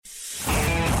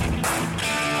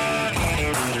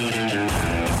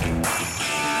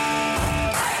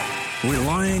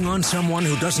Relying on someone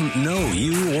who doesn't know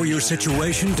you or your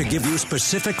situation to give you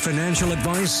specific financial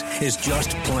advice is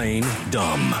just plain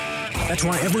dumb. That's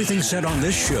why everything said on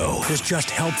this show is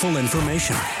just helpful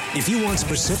information. If you want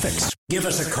specifics, give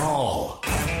us a call.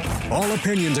 All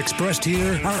opinions expressed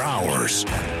here are ours.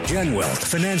 GenWealth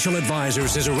Financial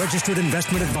Advisors is a registered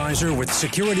investment advisor with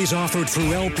securities offered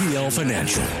through LPL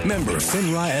Financial. Member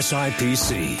FINRA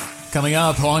SIPC. Coming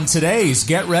up on today's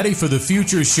Get Ready for the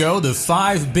Future show, the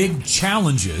 5 big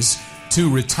challenges to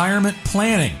retirement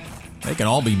planning. They can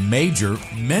all be major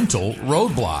mental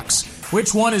roadblocks.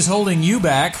 Which one is holding you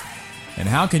back? And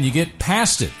how can you get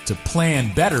past it to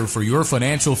plan better for your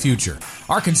financial future?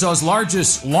 Arkansas's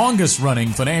largest, longest-running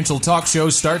financial talk show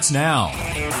starts now.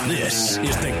 This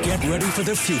is the Get Ready for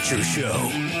the Future show.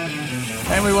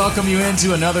 And we welcome you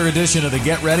into another edition of the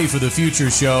Get Ready for the Future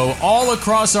show. All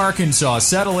across Arkansas,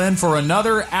 settle in for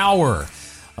another hour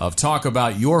of talk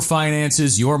about your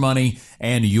finances, your money,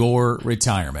 and your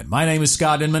retirement. My name is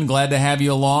Scott Inman. Glad to have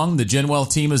you along. The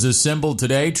GenWealth team is assembled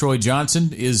today. Troy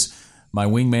Johnson is my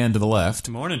wingman to the left.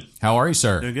 Good morning. How are you,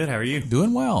 sir? Doing good. How are you?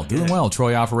 Doing well.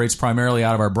 Troy operates primarily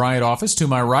out of our Bryant office. To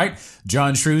my right,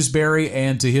 John Shrewsbury,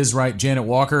 and to his right, Janet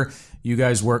Walker. You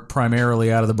guys work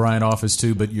primarily out of the Bryant office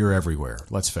too, but you're everywhere.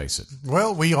 Let's face it.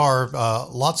 Well, we are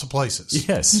lots of places.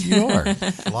 Yes, you are.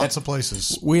 Lots of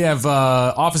places. We have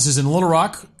offices in Little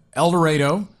Rock, El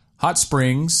Dorado, Hot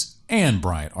Springs, and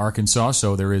Bryant, Arkansas.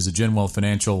 So there is a GenWealth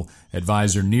financial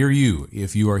advisor near you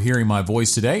if you are hearing my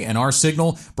voice today. And our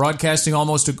signal broadcasting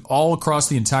almost all across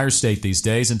the entire state these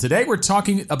days. And today we're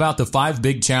talking about the 5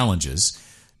 big challenges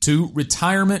to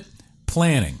retirement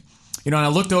planning. You know, and I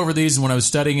looked over these when I was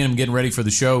studying them, getting ready for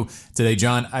the show today,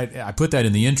 John. I put that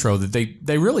in the intro that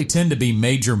they really tend to be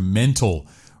major mental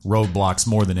roadblocks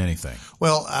more than anything.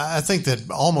 Well, I think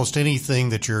that almost anything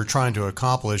that you're trying to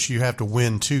accomplish, you have to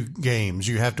win 2 games.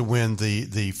 You have to win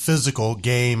the physical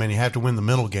game and you have to win the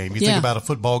mental game. You think about a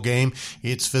football game,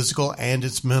 it's physical and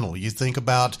it's mental. You think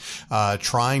about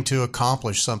trying to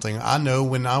accomplish something. I know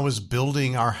when I was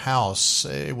building our house,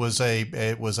 it was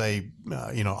obviously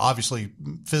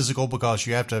physical because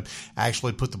you have to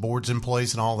actually put the boards in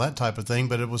place and all that type of thing.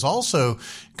 But it was also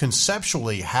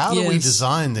conceptually, how do we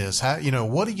design this? How,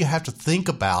 what do you have to think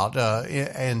about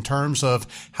in terms of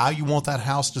how you want that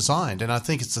house designed? And I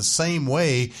think it's the same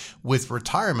way with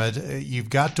retirement. You've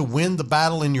got to win the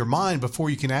battle in your mind before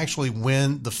you can actually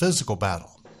win the physical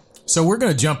battle. So we're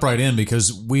going to jump right in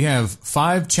because we have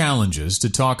 5 challenges to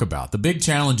talk about, the big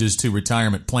challenges to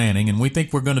retirement planning, and we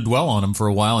think we're going to dwell on them for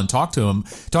a while and talk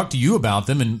to you about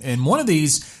them. And one of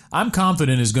these, I'm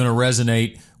confident, is going to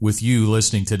resonate with you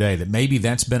listening today, that maybe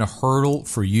that's been a hurdle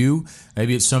for you.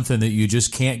 Maybe it's something that you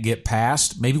just can't get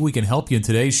past. Maybe we can help you in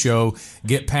today's show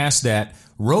get past that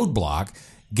roadblock,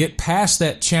 get past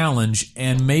that challenge,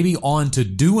 and maybe on to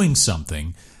doing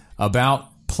something about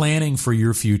planning for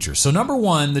your future. So number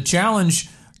 1, the challenge,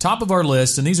 top of our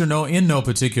list, and these are in no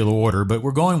particular order, but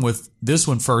we're going with this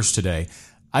one first today.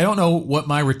 I don't know what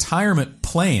my retirement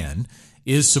plan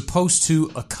is supposed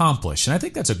to accomplish. And I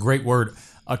think that's a great word,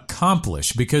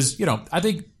 accomplish, because, I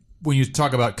think when you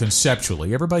talk about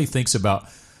conceptually, everybody thinks about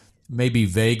maybe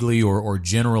vaguely or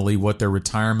generally what their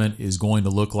retirement is going to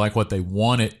look like, what they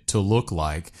want it to look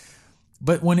like.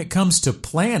 But when it comes to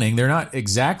planning, they're not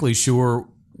exactly sure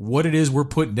what it is we're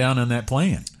putting down on that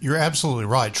plan. You're absolutely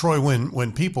right. Troy,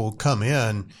 when people come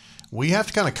in, we have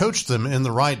to kind of coach them in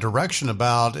the right direction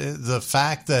about the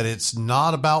fact that it's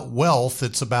not about wealth,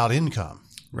 it's about income.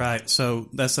 Right. So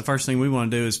that's the first thing we want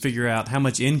to do is figure out how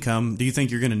much income do you think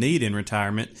you're going to need in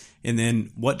retirement? And then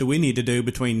what do we need to do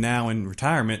between now and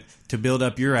retirement to build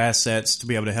up your assets to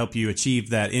be able to help you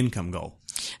achieve that income goal?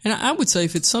 And I would say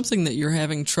if it's something that you're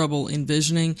having trouble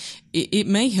envisioning, it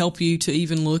may help you to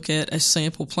even look at a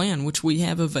sample plan, which we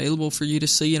have available for you to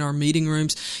see in our meeting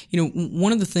rooms.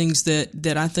 One of the things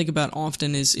that I think about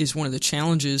often is one of the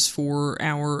challenges for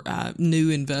our new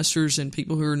investors and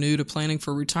people who are new to planning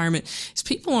for retirement is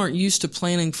people aren't used to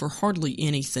planning for hardly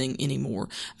anything anymore.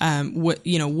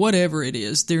 Whatever it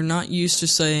is, they're not used to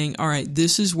saying, all right,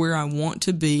 this is where I want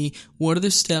to be. What are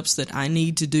the steps that I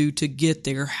need to do to get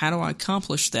there? How do I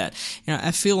accomplish that?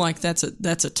 I feel like that's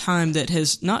a time that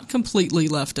has not completely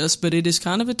left us, but it is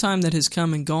kind of a time that has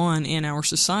come and gone in our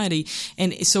society.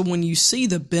 And so when you see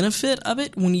the benefit of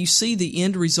it, when you see the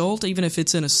end result, even if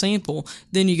it's in a sample,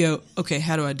 then you go, okay,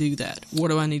 how do I do that?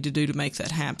 What do I need to do to make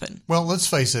that happen? Well, let's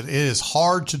face it is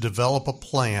hard to develop a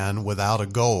plan without a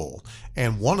goal.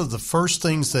 And one of the first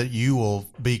things that you will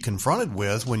be confronted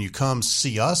with when you come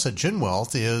see us at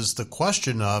GenWealth is the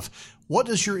question of, what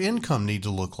does your income need to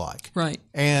look like? Right.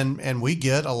 And we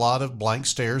get a lot of blank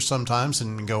stares sometimes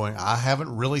and going, I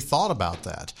haven't really thought about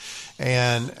that.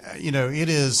 And, it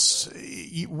is,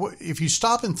 if you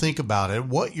stop and think about it,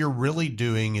 what you're really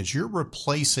doing is you're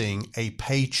replacing a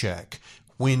paycheck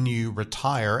when you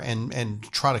retire and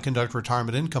try to conduct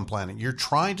retirement income planning. You're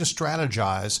trying to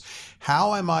strategize,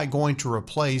 how am I going to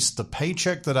replace the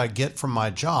paycheck that I get from my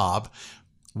job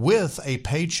with a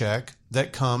paycheck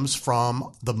that comes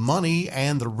from the money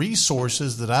and the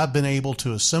resources that I've been able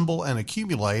to assemble and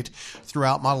accumulate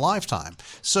throughout my lifetime.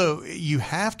 So you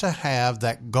have to have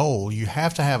that goal. You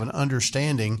have to have an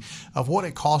understanding of what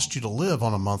it costs you to live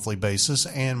on a monthly basis.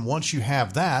 And once you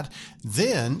have that,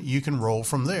 then you can roll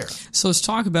from there. So let's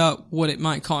talk about what it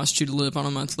might cost you to live on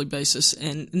a monthly basis.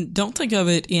 And don't think of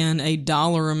it in a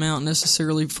dollar amount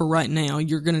necessarily for right now.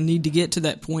 You're going to need to get to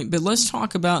that point. But let's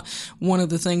talk about one of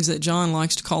the things that John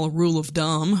likes to call a rule of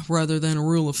dumb rather than a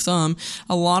rule of thumb.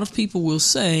 A lot of people will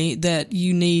say that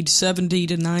you need 70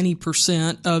 to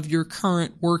 90% of your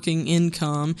current working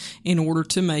income in order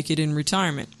to make it in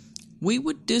retirement. We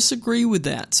would disagree with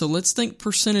that. So let's think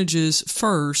percentages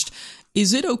first.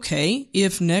 Is it okay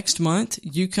if next month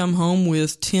you come home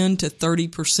with 10 to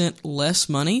 30% less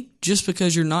money just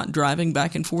because you're not driving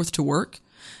back and forth to work?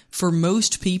 For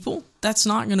most people, that's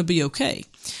not going to be okay.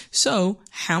 So,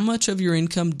 how much of your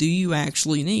income do you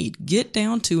actually need? Get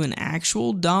down to an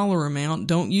actual dollar amount.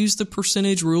 Don't use the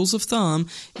percentage rules of thumb.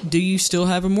 Do you still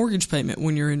have a mortgage payment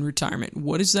when you're in retirement?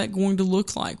 What is that going to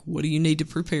look like? What do you need to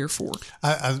prepare for?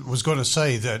 I was going to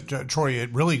say that, Troy,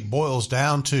 it really boils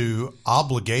down to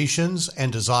obligations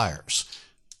and desires.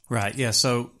 Right. Yeah.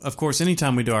 So, of course,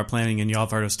 anytime we do our planning, and y'all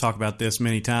have heard us talk about this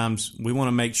many times, we want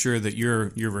to make sure that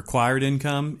your required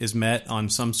income is met on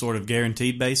some sort of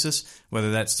guaranteed basis,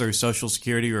 whether that's through Social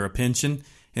Security or a pension.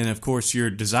 And, of course, your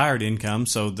desired income,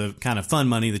 so the kind of fun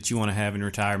money that you want to have in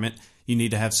retirement, you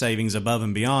need to have savings above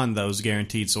and beyond those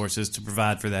guaranteed sources to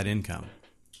provide for that income.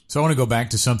 So I want to go back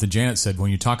to something Janet said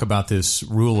when you talk about this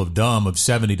rule of dumb of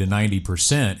 70 to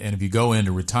 90%, and if you go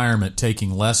into retirement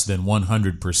taking less than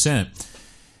 100%,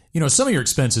 some of your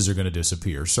expenses are going to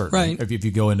disappear, certainly. Right. If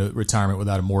you go into retirement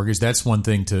without a mortgage, that's one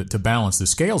thing to balance the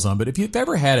scales on. But if you've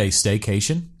ever had a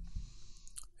staycation,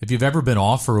 if you've ever been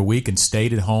off for a week and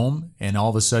stayed at home and all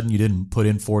of a sudden you didn't put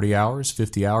in 40 hours,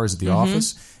 50 hours at the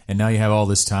office, and now you have all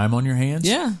this time on your hands,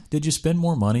 did you spend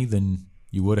more money than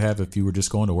you would have if you were just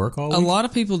going to work all week? A lot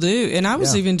of people do. And I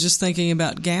was even just thinking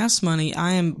about gas money.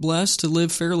 I am blessed to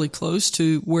live fairly close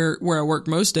to where I work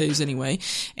most days anyway.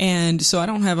 And so I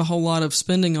don't have a whole lot of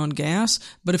spending on gas.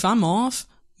 But if I'm off,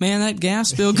 man, that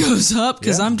gas bill goes up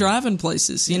because I'm driving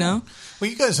places, you know? Well,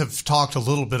 you guys have talked a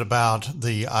little bit about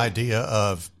the idea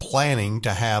of planning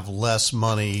to have less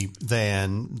money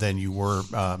than you were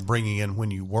bringing in when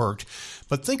you worked.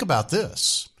 But think about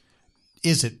this.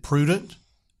 Is it prudent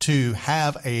to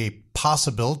have a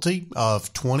possibility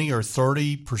of 20 or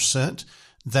 30%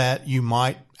 that you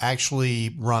might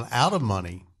actually run out of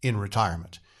money in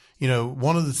retirement?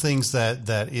 One of the things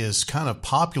that is kind of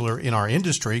popular in our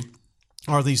industry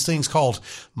are these things called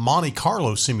Monte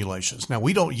Carlo simulations. Now,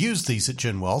 we don't use these at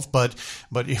GenWealth, but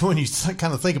when you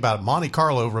kind of think about it, Monte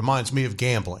Carlo reminds me of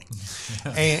gambling.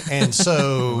 And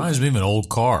so... reminds me of an old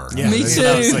car. Yeah, me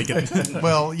too.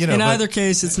 Well, in either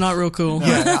case, it's not real cool.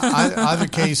 Yeah, either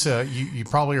case, you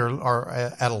probably are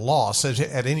at a loss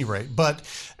at any rate. But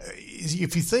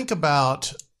if you think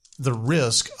about the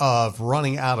risk of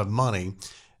running out of money,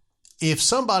 if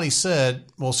somebody said,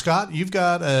 well, Scott, you've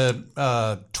got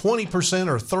a 20%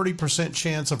 or 30%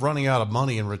 chance of running out of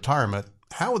money in retirement,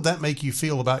 how would that make you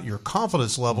feel about your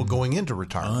confidence level going into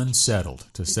retirement? Unsettled,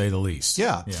 to say the least.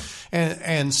 Yeah.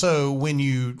 And so when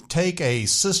you take a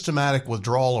systematic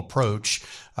withdrawal approach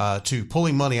to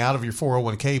pulling money out of your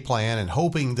 401k plan and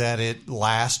hoping that it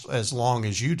lasts as long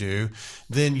as you do,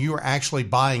 then you are actually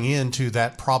buying into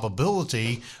that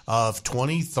probability of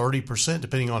 20, 30%,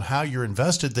 depending on how you're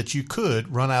invested, that you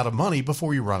could run out of money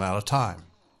before you run out of time.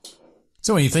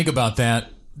 So when you think about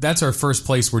that, that's our first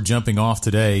place we're jumping off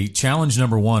today. Challenge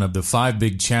number 1 of the 5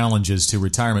 big challenges to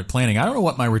retirement planning. I don't know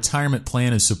what my retirement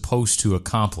plan is supposed to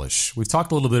accomplish. We've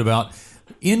talked a little bit about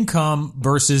income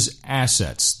versus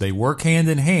assets. They work hand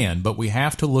in hand, but we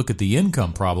have to look at the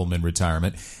income problem in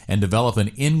retirement and develop an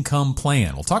income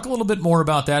plan. We'll talk a little bit more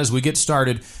about that as we get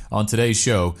started on today's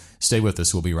show. Stay with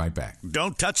us. We'll be right back.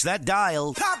 Don't touch that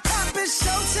dial. Pop, pop, it's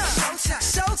showtime.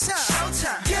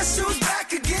 Showtime. Guess who's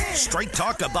back again? Straight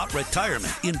talk about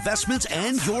retirement, investments,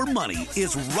 and your money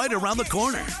is right around the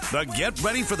corner. The Get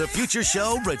Ready for the Future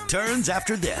show returns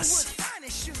after this.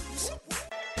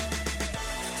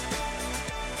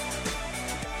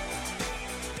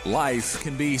 Life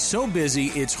can be so busy,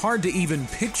 it's hard to even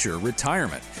picture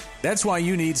retirement. That's why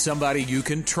you need somebody you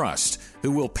can trust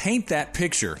who will paint that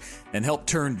picture and help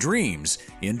turn dreams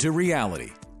into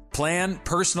reality. Plan,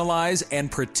 personalize,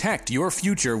 and protect your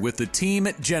future with the team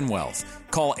at GenWealth.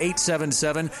 Call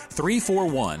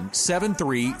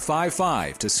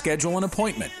 877-341-7355 to schedule an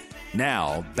appointment.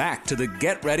 Now, back to the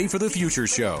Get Ready for the Future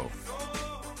show.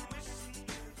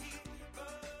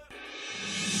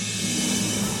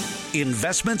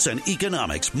 Investments and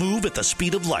economics move at the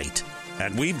speed of light.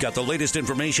 And we've got the latest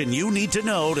information you need to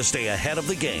know to stay ahead of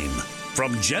the game.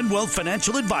 From GenWealth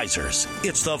Financial Advisors,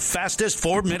 it's the fastest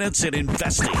 4 minutes in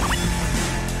investing.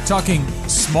 Talking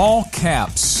small cap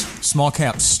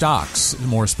stocks,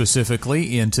 more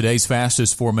specifically, in today's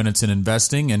fastest 4 minutes in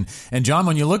investing. And John,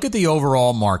 when you look at the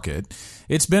overall market,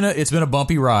 it's been a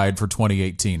bumpy ride for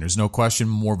 2018. There's no question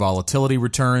more volatility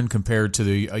return compared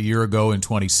to a year ago in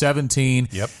 2017.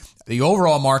 Yep. The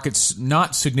overall market's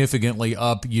not significantly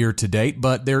up year to date,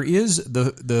 but there is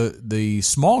the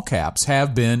small caps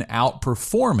have been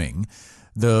outperforming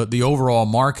the overall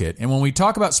market. And when we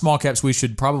talk about small caps, we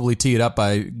should probably tee it up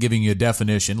by giving you a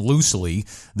definition loosely.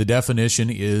 The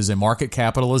definition is a market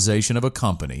capitalization of a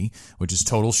company, which is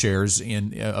total shares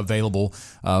available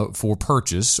for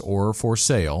purchase or for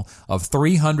sale, of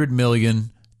 $300 million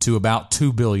to about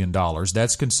 $2 billion.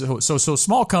 That's so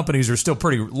small companies are still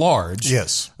pretty large.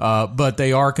 Yes. But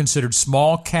they are considered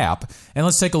small cap. And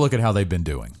let's take a look at how they've been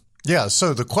doing. Yeah,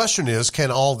 so the question is,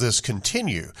 can all this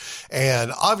continue?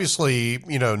 And obviously,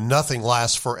 nothing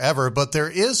lasts forever, but there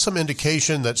is some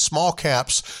indication that small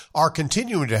caps are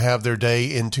continuing to have their day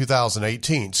in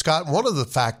 2018. Scott, one of the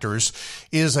factors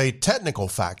is a technical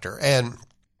factor, and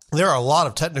there are a lot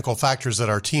of technical factors that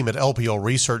our team at LPL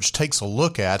Research takes a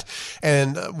look at,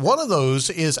 and one of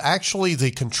those is actually the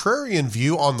contrarian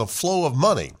view on the flow of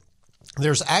money.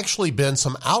 There's actually been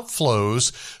some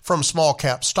outflows from small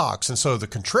cap stocks. And so the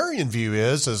contrarian view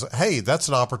is, hey, that's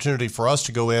an opportunity for us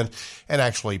to go in and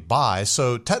actually buy.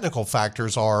 So technical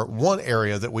factors are one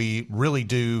area that we really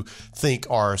do think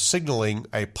are signaling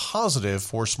a positive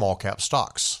for small cap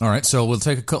stocks. All right. So we'll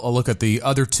take a look at the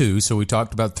other two. So we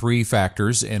talked about three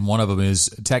factors, and one of them is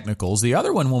technicals. The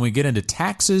other one, when we get into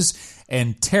taxes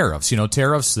and tariffs,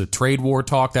 tariffs, the trade war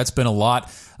talk, that's been a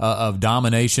lot of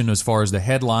domination as far as the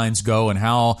headlines go and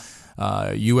how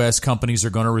U.S. companies are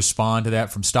going to respond to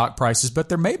that from stock prices. But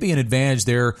there may be an advantage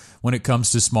there when it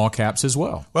comes to small caps as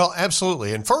well. Well,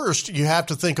 absolutely. And first, you have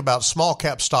to think about small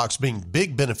cap stocks being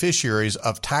big beneficiaries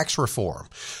of tax reform.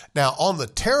 Now, on the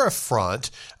tariff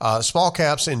front, small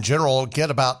caps in general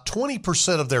get about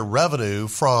 20% of their revenue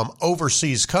from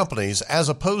overseas companies, as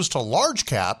opposed to large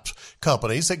cap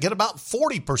companies that get about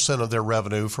 40% of their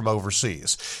revenue from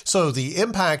overseas. So the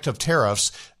impact of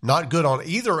tariffs, not good on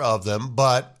either of them,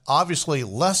 but obviously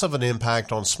less of an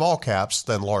impact on small caps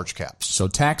than large caps. So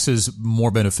taxes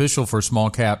more beneficial for small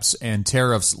caps, and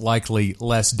tariffs likely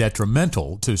less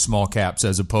detrimental to small caps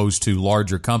as opposed to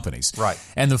larger companies. Right.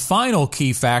 And the final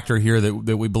key factor here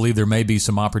that we believe there may be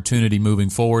some opportunity moving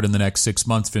forward in the next 6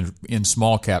 months in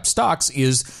small cap stocks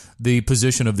is the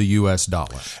position of the U.S.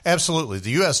 dollar. Absolutely. The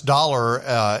U.S. dollar,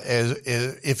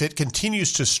 if it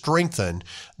continues to strengthen,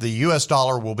 the U.S.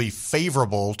 dollar will be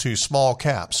favorable to small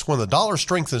caps. When the dollar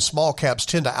strengthens, small caps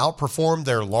tend to outperform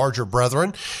their larger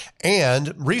brethren.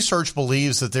 And research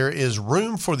believes that there is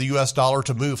room for the U.S. dollar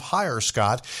to move higher,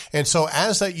 Scott. And so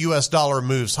as that U.S. dollar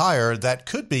moves higher, that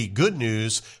could be good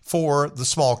news for the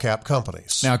small cap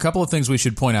companies. Now, a couple of things we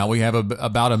should point out. We have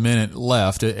about a minute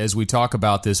left as we talk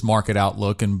about this market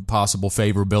outlook and possible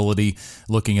favorability,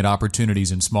 looking at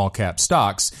opportunities in small cap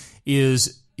stocks,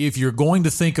 is if you're going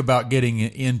to think about getting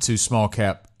into small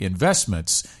cap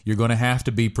investments, you're going to have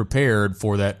to be prepared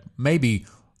for that maybe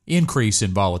increase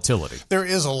in volatility. There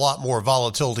is a lot more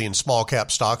volatility in small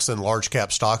cap stocks than large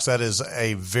cap stocks. That is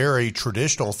a very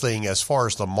traditional thing as far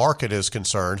as the market is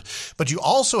concerned. But you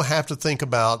also have to think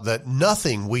about that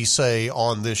nothing we say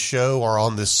on this show or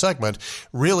on this segment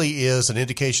really is an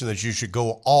indication that you should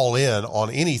go all in on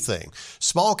anything.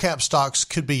 Small cap stocks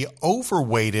could be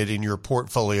overweighted in your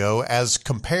portfolio as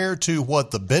compared to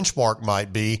what the benchmark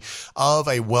might be of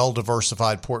a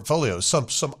well-diversified portfolio.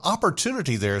 Some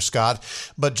opportunity there, Scott,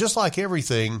 but just like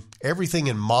everything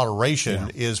in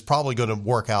moderation is probably going to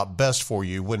work out best for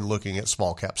you when looking at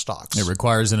small cap stocks. It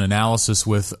requires an analysis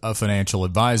with a financial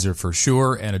advisor for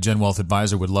sure, and a GenWealth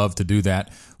advisor would love to do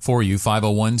that for you.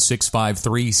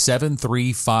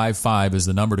 501-653-7355 is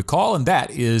the number to call, and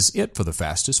that is it for the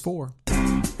Fastest Four.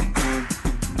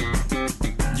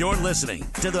 You're listening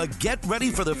to the Get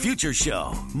Ready for the Future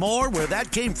show. More where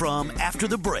that came from after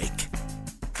the break.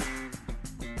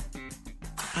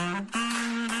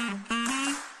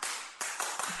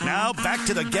 Now back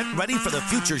to the Get Ready for the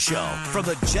Future show from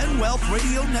the GenWealth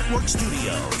Radio Network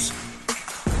studios.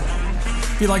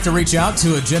 If you'd like to reach out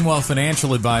to a GenWealth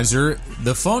financial advisor,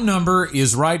 the phone number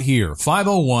is right here,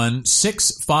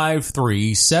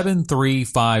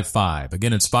 501-653-7355.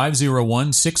 Again, it's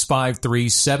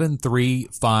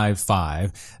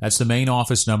 501-653-7355. That's the main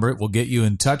office number. It will get you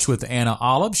in touch with Anna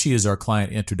Olive. She is our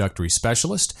client introductory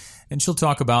specialist, and she'll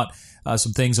talk about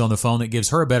some things on the phone that gives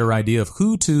her a better idea of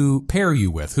who to pair you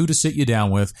with, who to sit you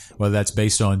down with, whether that's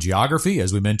based on geography.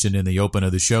 As we mentioned in the open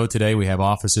of the show today, we have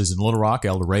offices in Little Rock,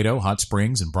 El Dorado, Hot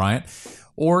Springs, and Bryant.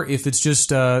 Or if it's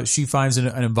just she finds an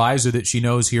advisor that she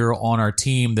knows here on our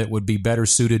team that would be better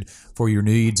suited for your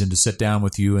needs and to sit down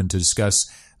with you and to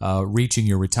discuss reaching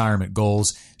your retirement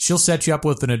goals. She'll set you up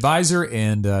with an advisor,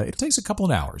 and it takes a couple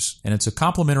of hours. And it's a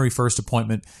complimentary first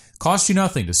appointment. Costs you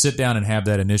nothing to sit down and have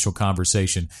that initial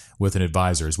conversation with an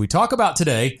advisor. As we talk about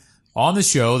today on the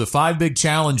show, the 5 big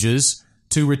challenges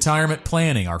to retirement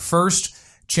planning. Our first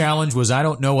challenge was, I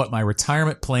don't know what my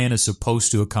retirement plan is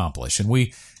supposed to accomplish. And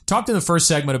we talked in the first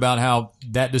segment about how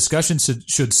that discussion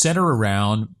should center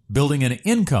around building an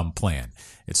income plan.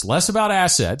 It's less about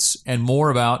assets and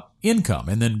more about income,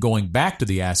 and then going back to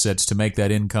the assets to make that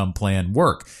income plan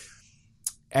work.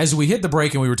 As we hit the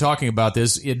break and we were talking about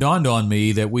this, it dawned on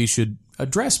me that we should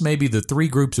address maybe the 3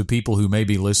 groups of people who may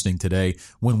be listening today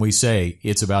when we say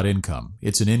it's about income.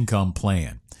 It's an income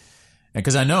plan. And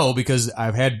because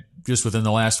I've had just within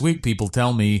the last week people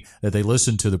tell me that they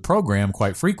listen to the program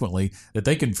quite frequently, that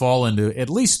they can fall into at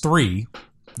least 3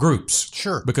 groups.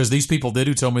 Sure. Because these people did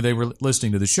who told me they were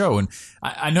listening to the show. And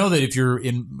I know that if you're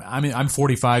I'm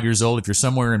 45 years old. If you're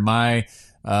somewhere in my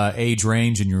age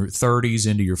range, in your 30s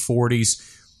into your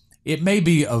 40s, it may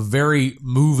be a very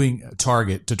moving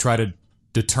target to try to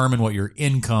determine what your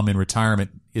income in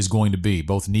retirement is going to be,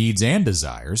 both needs and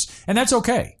desires. And that's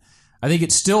okay. I think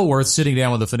it's still worth sitting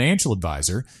down with a financial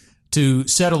advisor to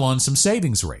settle on some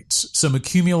savings rates, some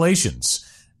accumulations,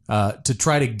 to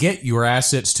try to get your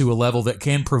assets to a level that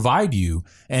can provide you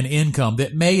an income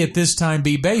that may at this time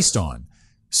be based on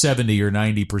 70 or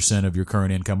 90% of your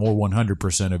current income or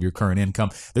 100% of your current income.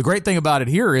 The great thing about it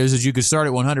here is you could start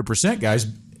at 100%, guys,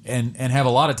 and have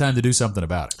a lot of time to do something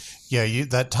about it. Yeah,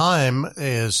 that time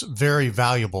is very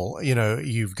valuable.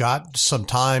 You've got some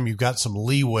time, you've got some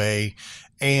leeway,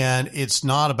 and it's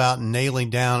not about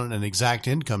nailing down an exact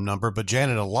income number. But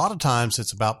Janet, a lot of times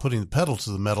it's about putting the pedal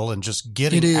to the metal and just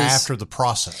getting after the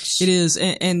process. It is.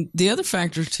 And the other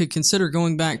factor to consider,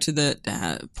 going back to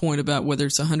that point about whether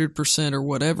it's 100% or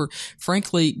whatever,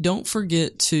 frankly, don't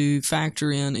forget to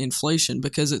factor in inflation,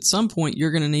 because at some point you're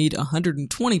going to need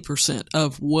 120%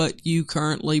 of what you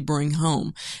currently bring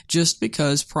home, just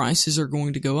because prices are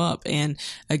going to go up. And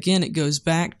again, it goes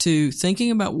back to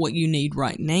thinking about what you need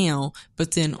right now,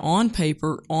 but then on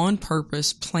paper, on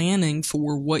purpose, planning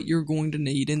for what you're going to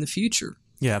need in the future.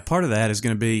 Yeah, part of that is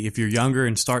going to be, if you're younger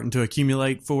and starting to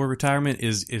accumulate for retirement,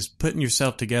 is putting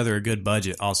yourself together a good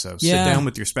budget also. Yeah. Sit down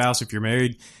with your spouse if you're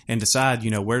married and decide,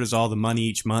 where does all the money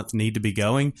each month need to be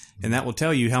going? And that will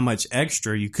tell you how much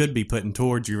extra you could be putting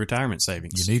towards your retirement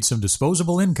savings. You need some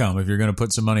disposable income if you're going to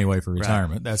put some money away for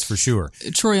retirement. Right. That's for sure.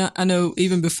 Troy, I know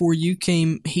even before you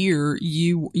came here,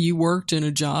 you worked in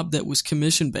a job that was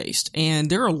commission-based. And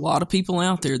there are a lot of people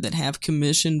out there that have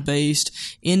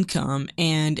commission-based income.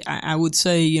 And I would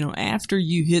say, after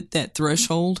you hit that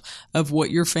threshold of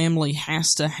what your family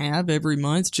has to have every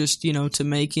month, just, to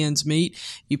make ends meet,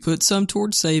 you put some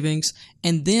towards savings.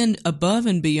 And then above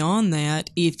and beyond that,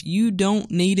 if you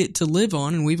don't need it to live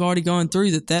on, and we've already gone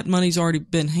through that money's already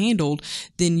been handled,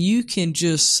 then you can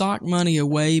just sock money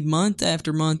away month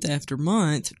after month after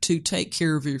month to take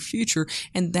care of your future.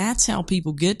 And that's how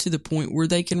people get to the point where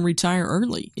they can retire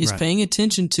early, is paying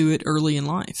attention to it early in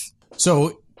life.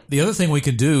 So the other thing we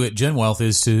can do at GenWealth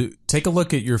is to take a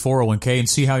look at your 401k and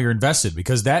see how you're invested,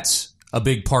 because that's a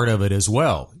big part of it as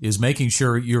well, is making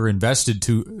sure you're invested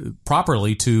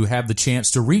properly to have the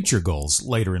chance to reach your goals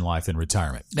later in life in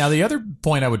retirement. Now, the other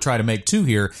point I would try to make too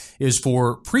here is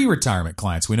for pre-retirement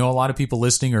clients. We know a lot of people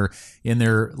listening are in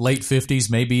their late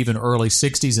 50s, maybe even early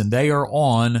 60s, and they are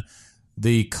on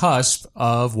the cusp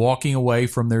of walking away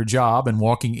from their job and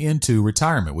walking into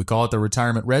retirement. We call it the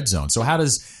retirement red zone. So how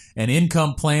does an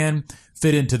income plan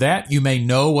fit into that? You may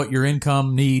know what your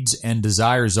income needs and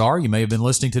desires are. You may have been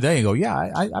listening today and go,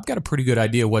 yeah, I've got a pretty good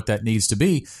idea what that needs to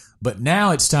be. But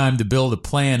now it's time to build a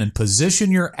plan and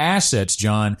position your assets,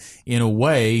 John, in a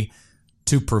way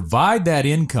to provide that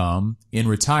income in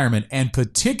retirement, and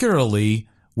particularly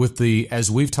with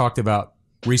as we've talked about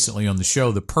recently on the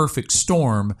show, the perfect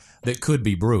storm that could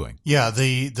be brewing. Yeah,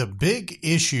 the big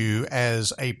issue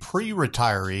as a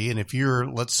pre-retiree, and if you're,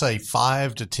 let's say,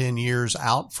 5 to 10 years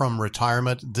out from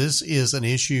retirement, this is an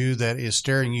issue that is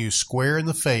staring you square in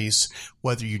the face,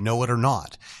 whether you know it or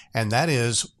not. And that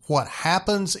is what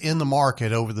happens in the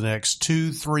market over the next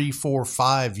 2, 3, 4,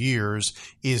 5 years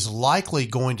is likely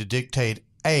going to dictate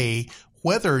A,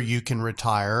 whether you can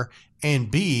retire, and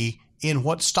B, in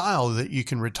what style that you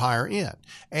can retire in.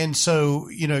 And so,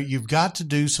 you've got to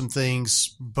do some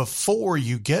things before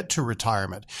you get to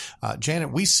retirement.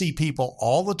 Janet, we see people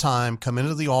all the time come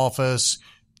into the office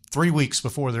 3 weeks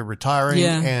before they're retiring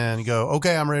and go,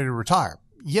 okay, I'm ready to retire.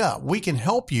 Yeah, we can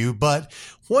help you, but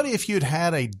what if you'd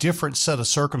had a different set of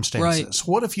circumstances? Right.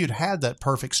 What if you'd had that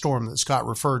perfect storm that Scott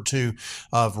referred to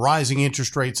of rising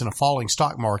interest rates and a falling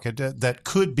stock market that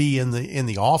could be in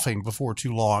the offing before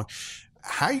too long?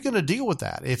 How are you going to deal with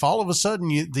that? If all of a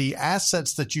sudden the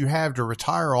assets that you have to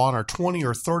retire on are 20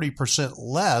 or 30%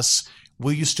 less,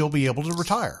 will you still be able to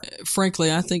retire?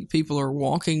 Frankly, I think people are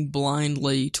walking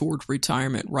blindly toward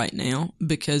retirement right now,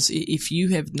 because if you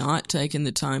have not taken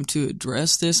the time to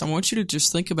address this, I want you to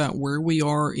just think about where we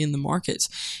are in the markets.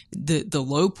 The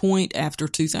low point after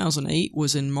 2008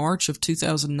 was in March of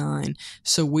 2009.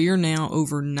 So we are now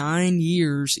over 9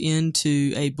 years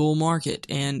into a bull market.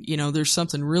 And, there's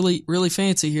something really, really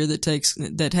fancy here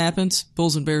that happens.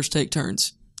 Bulls and bears take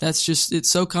turns. That's just,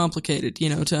 it's so complicated,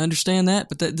 to understand that,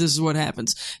 but this is what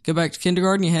happens. Go back to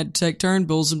kindergarten, you had to take turn.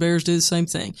 Bulls and bears do the same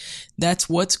thing. That's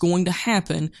what's going to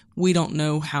happen. We don't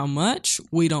know how much.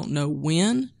 We don't know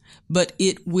when, but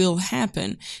it will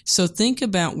happen. So think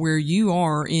about where you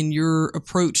are in your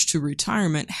approach to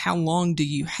retirement. How long do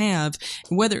you have?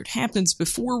 Whether it happens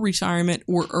before retirement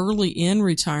or early in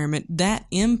retirement, that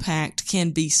impact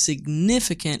can be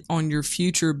significant on your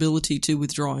future ability to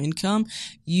withdraw income.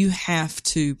 You have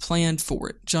to plan for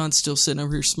it. John's still sitting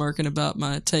over here smirking about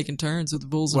my taking turns with the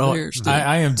Bulls and Bears.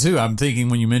 I am too. I'm thinking,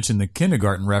 when you mentioned the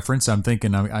kindergarten reference, I'm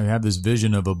thinking I have this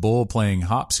vision of a bull playing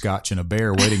hopscotch and a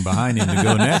bear waiting behind him to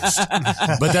go next.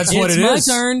 But that's what it is. It's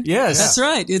my turn. Yes. That's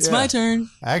right. It's my turn.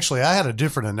 Actually, I had a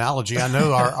different analogy. I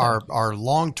know our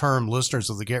long-term listeners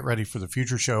of the Get Ready for the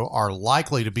Future show are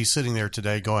likely to be sitting there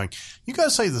today going, you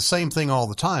guys say the same thing all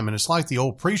the time. And it's like the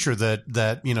old preacher that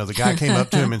the guy came up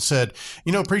to him and said,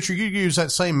 preacher, you use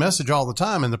that same message all the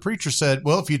time. And the preacher said,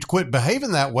 well, if you'd quit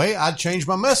behaving that way, I'd change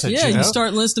my message. Yeah, you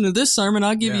start listening to this sermon,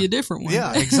 I'll give you a different one.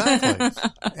 Yeah, exactly.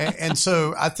 and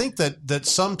so I think that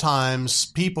sometimes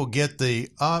people get the,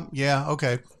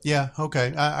 okay,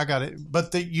 I got it.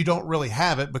 But you don't really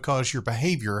have it because your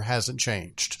behavior hasn't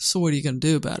changed. So what are you going to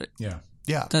do about it? Yeah.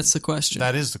 That's the question.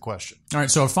 That is the question. All right.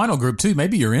 So a final group too,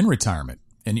 maybe you're in retirement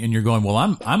and you're going, well,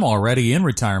 I'm already in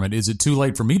retirement. Is it too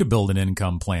late for me to build an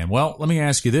income plan? Well, let me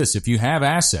ask you this. If you have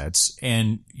assets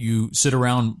and you sit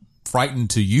around frightened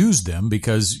to use them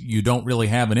because you don't really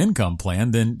have an income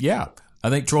plan, then I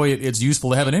think, Troy, it's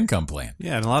useful to have an income plan.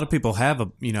 Yeah, and a lot of people have a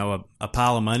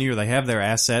pile of money, or they have their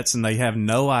assets and they have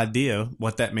no idea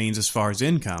what that means as far as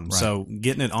income. Right. So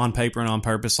getting it on paper and on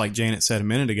purpose, like Janet said a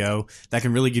minute ago, that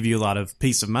can really give you a lot of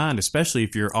peace of mind, especially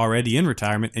if you're already in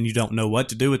retirement and you don't know what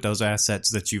to do with those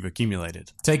assets that you've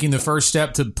accumulated. Taking the first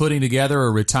step to putting together a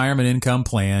retirement income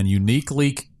plan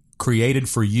uniquely created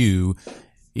for you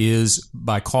is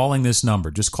by calling this number.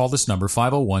 Just call this number,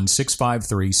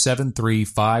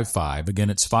 501-653-7355. Again,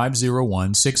 it's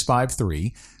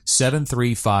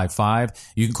 501-653-7355.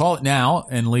 You can call it now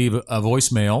and leave a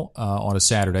voicemail on a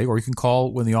Saturday, or you can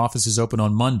call when the office is open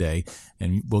on Monday,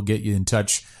 and we'll get you in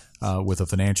touch with a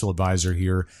financial advisor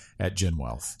here at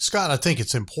GenWealth. Scott, I think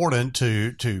it's important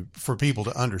for people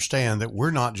to understand that we're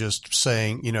not just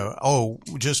saying,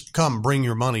 just come bring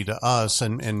your money to us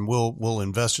and we'll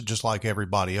invest it just like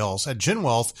everybody else. At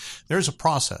GenWealth, there's a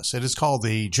process. It is called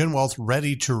the GenWealth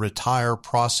Ready to Retire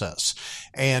process.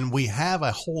 And we have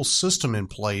a whole system in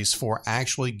place for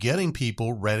actually getting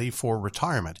people ready for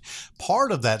retirement.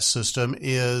 Part of that system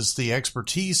is the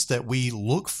expertise that we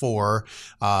look for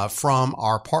from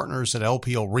our partners at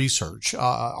LPL Research.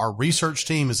 Our research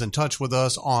team is in touch with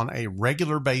us on a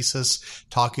regular basis,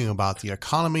 talking about the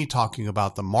economy, talking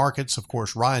about the markets. Of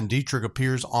course, Ryan Dietrich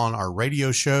appears on our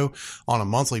radio show on a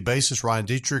monthly basis. Ryan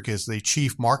Dietrich is the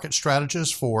chief market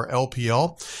strategist for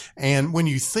LPL. And when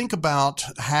you think about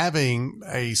having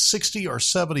a 60 or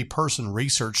 70 person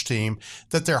research team,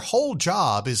 that their whole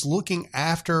job is looking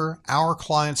after our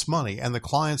clients' money and the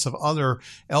clients of other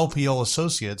LPL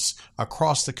associates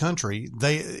across the country,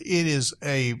 it is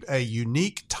a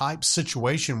unique type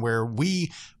situation where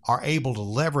we are able to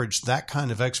leverage that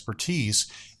kind of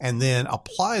expertise and then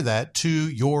apply that to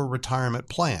your retirement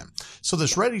plan. So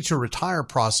this ready to retire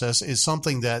process is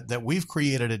something that we've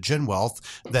created at GenWealth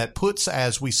that puts,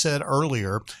 as we said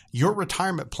earlier, your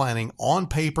retirement planning on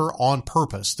paper, on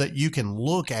purpose, that you can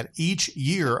look at each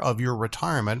year of your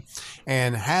retirement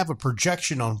and have a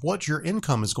projection on what your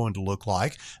income is going to look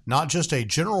like, not just a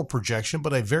general projection,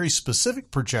 but a very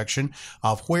specific projection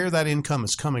of where that income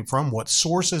is coming from, what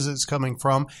sources it's coming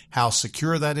from, how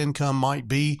secure that income might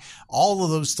be. All of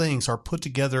those things are put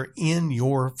together in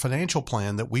your financial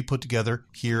plan that we put together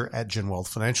here at GenWealth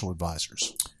Financial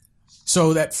Advisors.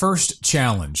 So that first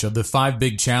challenge of the 5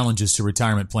 big challenges to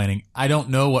retirement planning, I don't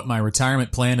know what my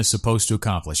retirement plan is supposed to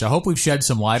accomplish. I hope we've shed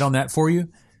some light on that for you.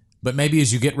 But maybe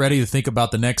as you get ready to think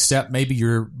about the next step, maybe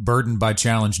you're burdened by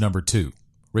challenge number 2.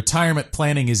 Retirement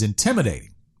planning is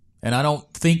intimidating, and I don't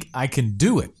think I can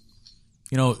do it.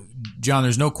 You know, John,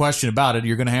 there's no question about it.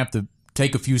 You're going to have to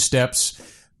take a few steps,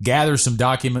 gather some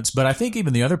documents. But I think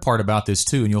even the other part about this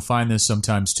too, and you'll find this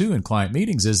sometimes too in client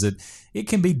meetings, is that it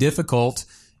can be difficult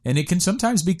and it can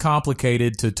sometimes be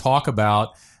complicated to talk about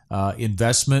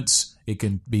investments. It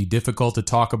can be difficult to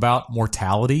talk about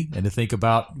mortality and to think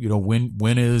about, you know,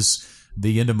 when is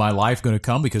the end of my life going to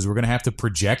come, because we're going to have to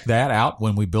project that out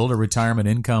when we build a retirement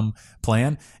income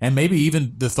plan. And maybe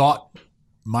even the thought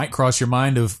might cross your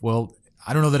mind of, well,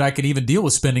 I don't know that I can even deal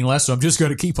with spending less, so I'm just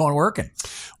going to keep on working.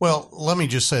 Well, let me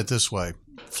just say it this way.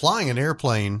 Flying an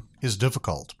airplane is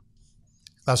difficult.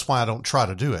 That's why I don't try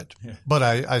to do it. Yeah. But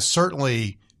I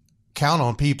certainly count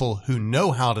on people who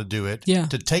know how to do it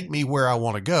to take me where I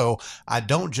want to go. I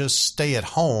don't just stay at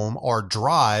home or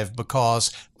drive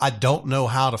because I don't know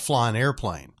how to fly an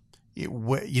airplane.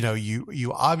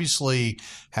 You obviously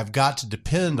have got to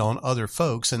depend on other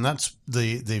folks, and that's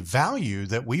the value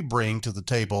that we bring to the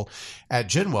table at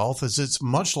GenWealth. Is it's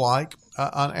much like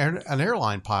an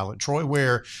airline pilot, Troy,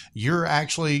 where you're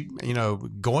actually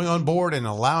going on board and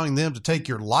allowing them to take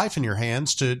your life in your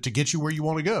hands to get you where you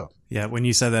want to go. Yeah, when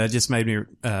you said that, it just made me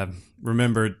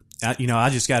remember. I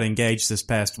just got engaged this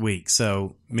past week.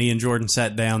 So me and Jordan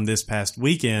sat down this past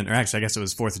weekend, or actually I guess it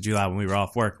was 4th of July when we were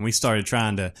off work, and we started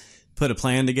trying to put a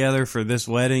plan together for this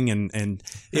wedding. And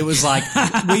it was like,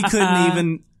 we couldn't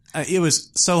even, it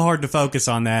was so hard to focus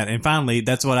on that. And finally,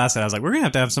 that's what I said. I was like, we're going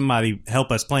to have somebody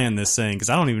help us plan this thing, because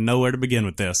I don't even know where to begin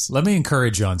with this. Let me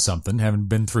encourage you on something, having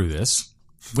been through this.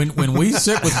 When we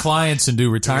sit with clients and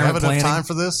do retirement planning, have enough time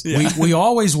for this? We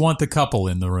always want the couple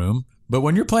in the room. But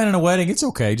when you're planning a wedding, it's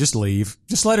okay. Just leave.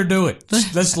 Just let her do it.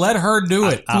 Just let her do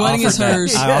it. The wedding is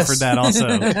hers. I offered that also.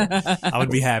 I would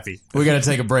be happy. We got to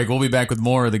take a break. We'll be back with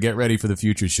more of the Get Ready for the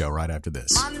Future show right after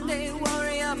this. Monday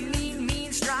warrior,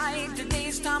 mean strike.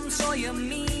 Today's Tom Sawyer,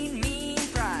 mean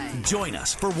pride. Join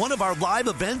us for one of our live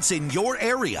events in your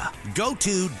area. Go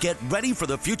to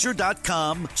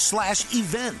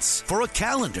getreadyforthefuture.com/events for a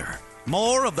calendar.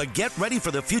 More of the Get Ready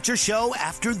for the Future show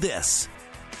after this.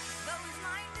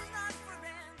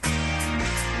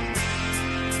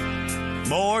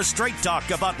 More straight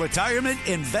talk about retirement,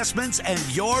 investments, and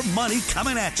your money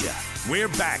coming at you. We're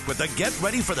back with the Get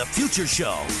Ready for the Future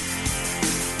show.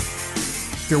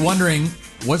 If you're wondering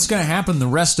what's going to happen the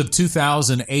rest of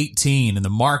 2018 in the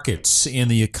markets, in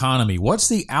the economy, what's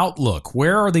the outlook?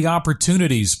 Where are the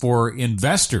opportunities for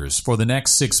investors for the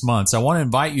next 6 months? I want to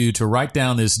invite you to write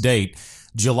down this date,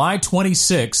 July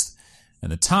 26th,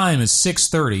 and the time is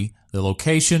 6:30. The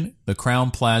location, the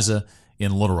Crowne Plaza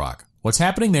in Little Rock. What's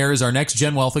happening there is our next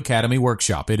GenWealth Academy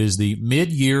workshop. It is the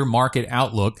mid-year market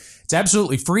outlook. It's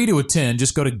absolutely free to attend.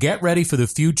 Just go to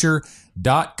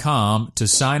getreadyforthefuture.com to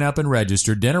sign up and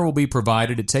register. Dinner will be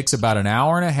provided. It takes about an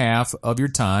hour and a half of your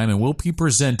time, and we'll be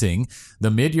presenting the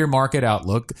mid-year market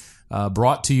outlook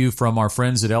brought to you from our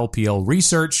friends at LPL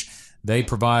Research. They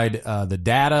provide the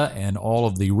data and all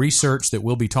of the research that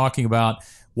we'll be talking about.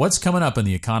 What's coming up in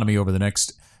the economy over the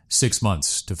next 6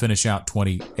 months to finish out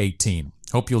 2018.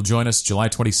 Hope you'll join us July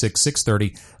 26,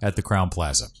 6:30 at the Crowne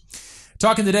Plaza.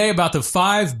 Talking today about the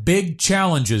 5 big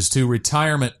challenges to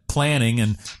retirement planning,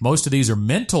 and most of these are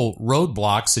mental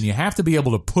roadblocks, and you have to be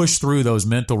able to push through those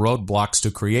mental roadblocks to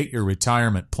create your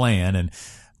retirement plan. And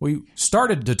we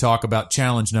started to talk about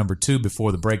challenge number 2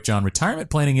 before the break, John. Retirement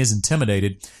planning is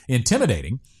intimidating,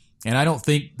 and I don't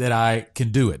think that I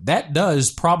can do it. That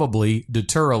does probably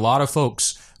deter a lot of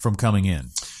folks from coming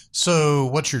in. So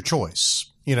what's your choice?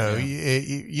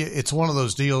 It's one of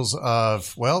those deals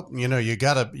of, you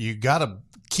gotta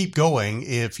keep going.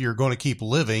 If you're going to keep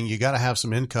living, you got to have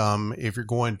some income. If you're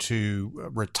going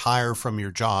to retire from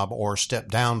your job or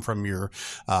step down from your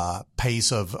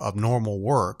pace of normal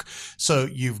work. So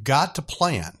you've got to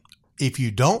plan. if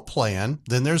you don't plan,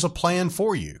 then there's a plan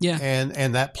for you. Yeah.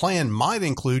 And that plan might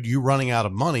include you running out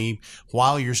of money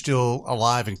while you're still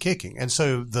alive and kicking. And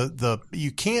so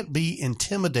you can't be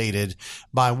intimidated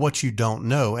by what you don't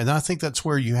know. And I think that's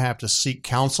where you have to seek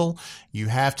counsel. You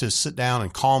have to sit down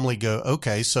and calmly go,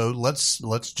 okay, so let's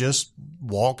just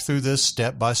walk through this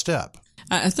step by step.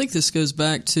 I think this goes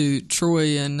back to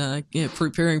Troy and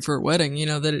preparing for a wedding,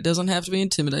 that it doesn't have to be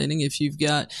intimidating if you've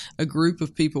got a group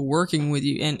of people working with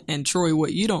you. And Troy,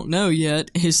 what you don't know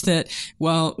yet is that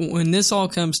when this all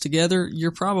comes together,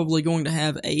 you're probably going to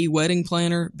have a wedding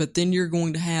planner, but then you're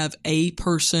going to have a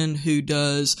person who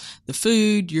does the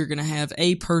food. You're going to have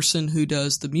a person who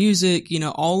does the music,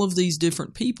 all of these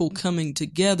different people coming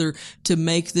together to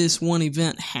make this one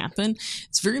event happen.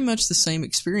 It's very much the same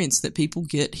experience that people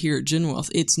get here at GenWealth.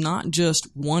 It's not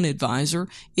just one advisor.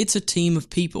 It's a team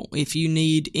of people. If you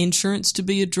need insurance to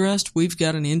be addressed, we've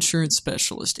got an insurance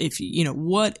specialist. If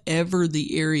whatever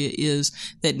the area is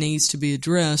that needs to be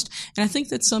addressed. And I think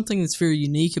that's something that's very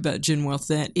unique about GenWealth,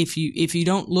 that if you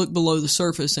don't look below the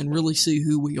surface and really see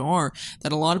who we are,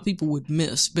 that a lot of people would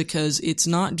miss, because it's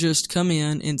not just come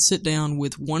in and sit down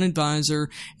with one advisor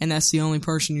and that's the only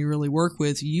person you really work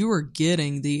with. You are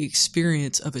getting the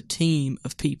experience of a team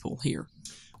of people here.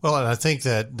 Well, and I think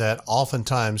that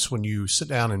oftentimes when you sit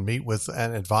down and meet with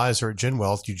an advisor at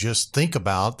GenWealth, you just think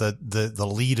about the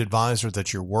lead advisor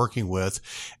that you're working with.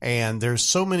 And there's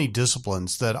so many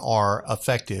disciplines that are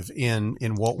effective in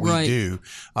what we do.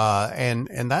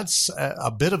 And that's a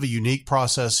bit of a unique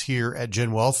process here at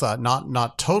GenWealth,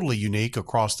 not totally unique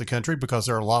across the country, because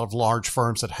there are a lot of large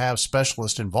firms that have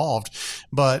specialists involved.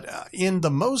 But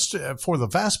for the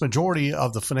vast majority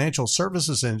of the financial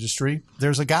services industry,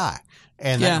 there's a guy.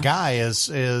 And that guy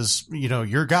is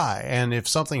your guy. And if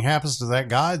something happens to that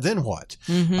guy, then what?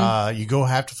 Mm-hmm. You go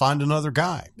have to find another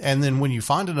guy. And then when you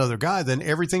find another guy, then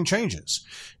everything changes.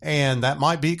 And that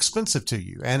might be expensive to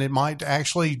you. And it might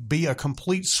actually be a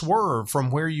complete swerve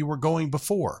from where you were going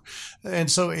before.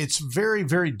 And so it's very,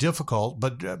 very difficult.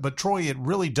 But Troy, it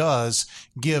really does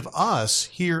give us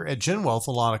here at GenWealth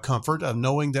a lot of comfort of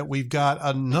knowing that we've got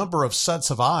a number of sets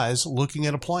of eyes looking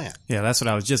at a plan. Yeah, that's what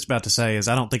I was just about to say, is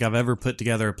I don't think I've ever put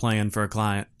together a plan for a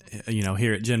client,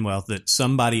 here at GenWealth that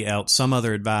somebody else, some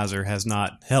other advisor has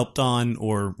not helped on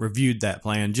or reviewed that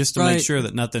plan, just to make sure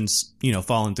that nothing's,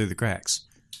 falling through the cracks.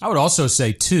 I would also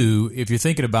say, too, if you're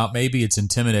thinking about maybe it's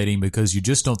intimidating because you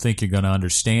just don't think you're going to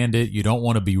understand it, you don't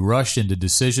want to be rushed into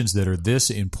decisions that are this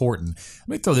important. Let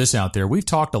me throw this out there. We've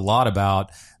talked a lot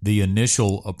about the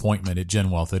initial appointment at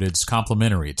GenWealth, that it's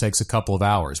complimentary. It takes a couple of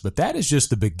hours, but that is just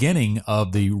the beginning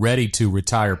of the ready to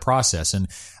retire process. And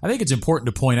I think it's important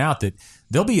to point out that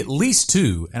there'll be at least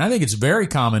two, and I think it's very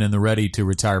common in the ready to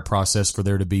retire process for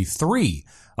there to be 3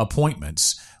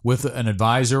 appointments with an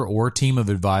advisor or a team of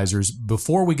advisors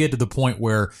before we get to the point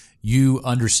where you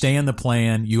understand the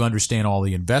plan, you understand all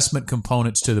the investment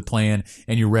components to the plan,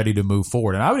 and you're ready to move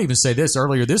forward. And I would even say this,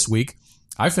 earlier this week,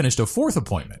 I finished a 4th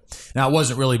appointment. Now, it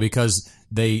wasn't really because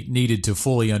they needed to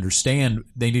fully understand.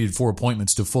 They needed 4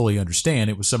 appointments to fully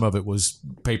understand. Some of it was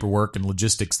paperwork and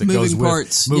logistics that goes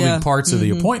with moving parts of the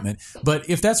appointment. But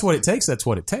if that's what it takes, that's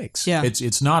what it takes. Yeah.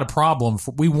 It's not a problem.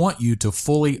 We want you to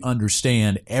fully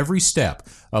understand every step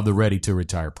of the ready to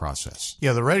retire process.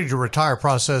 Yeah, the ready to retire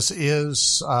process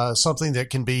is something that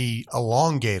can be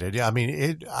elongated. I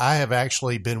mean, I have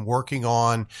actually been working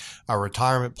on a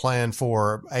retirement plan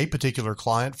for a particular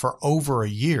client for over a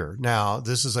year. Now,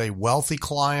 this is a wealthy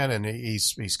client, and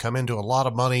he's come into a lot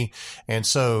of money, and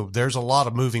so there's a lot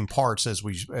of moving parts, as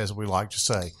we like to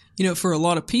say. For a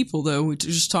lot of people, though, we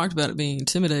just talked about it being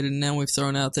intimidated, and now we've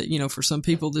thrown out that, for some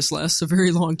people this lasts a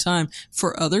very long time.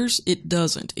 For others, it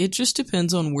doesn't. It just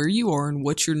depends on where you are and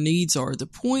what your needs are. The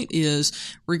point is,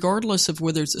 regardless of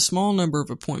whether it's a small number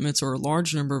of appointments or a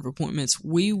large number of appointments,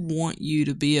 we want you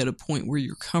to be at a point where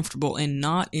you're comfortable and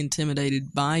not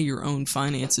intimidated by your own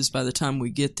finances by the time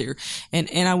we get there. And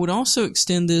I would also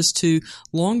extend this to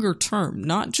longer term,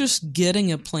 not just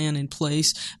getting a plan in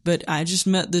place, but I just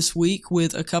met this week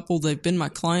with a couple. They've been my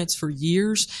clients for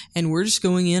years, and we're just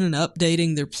going in and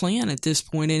updating their plan at this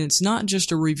point. And it's not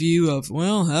just a review of,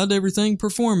 how'd everything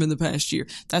perform in the past year?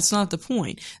 That's not the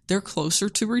point. They're closer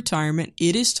to retirement.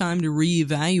 It is time to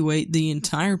reevaluate the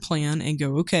entire plan and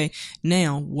go, okay,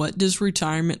 now what does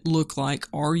retirement look like?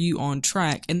 Are you on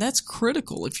track? And that's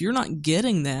critical. If you're not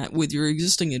getting that with your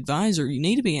existing advisor, you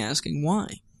need to be asking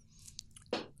why.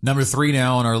 Number 3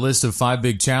 now on our list of 5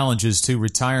 big challenges to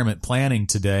retirement planning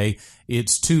today.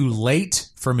 It's too late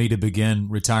for me to begin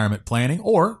retirement planning,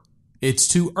 or it's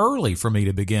too early for me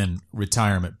to begin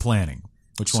retirement planning.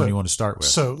 Which one do you want to start with?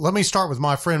 So let me start with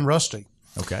my friend Rusty.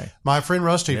 Okay. My friend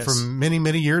Rusty Yes. from many,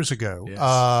 many years ago,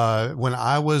 Yes. when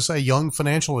I was a young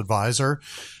financial advisor,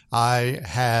 I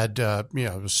had,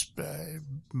 was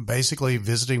basically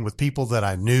visiting with people that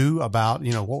I knew about,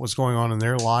 what was going on in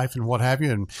their life and what have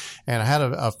you. And I had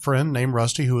a friend named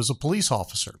Rusty who was a police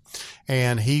officer,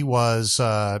 and he was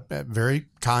very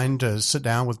kind to sit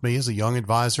down with me as a young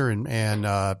advisor. And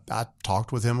I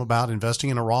talked with him about investing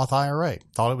in a Roth IRA.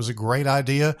 Thought it was a great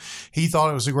idea. He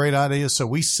thought it was a great idea. So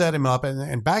we set him up.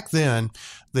 And back then,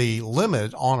 the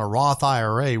limit on a Roth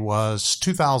IRA was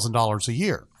 $2,000 a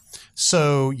year.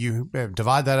 So you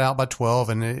divide that out by 12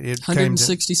 and it came to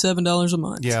 $167 a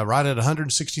month. Yeah, right at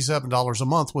 $167 a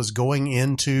month was going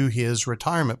into his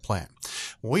retirement plan.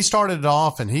 Well, we started it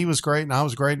off and he was great and I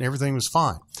was great and everything was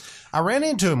fine. I ran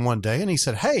into him one day and he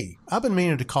said, "Hey, I've been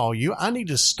meaning to call you. I need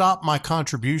to stop my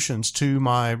contributions to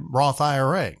my Roth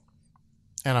IRA."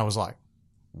 And I was like,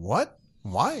 "What?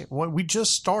 Why? We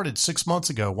just started 6 months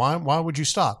ago. Why would you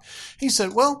stop?" He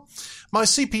said, "Well, my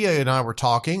CPA and I were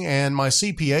talking, and my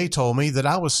CPA told me that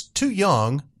I was too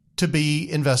young to be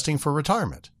investing for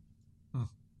retirement."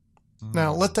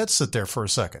 Now, let that sit there for a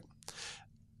second.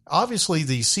 Obviously,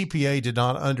 the CPA did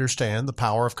not understand the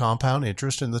power of compound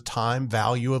interest and the time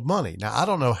value of money. Now, I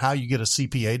don't know how you get a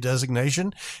CPA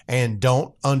designation and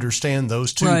don't understand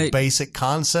those two basic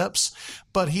concepts,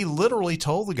 but he literally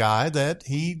told the guy that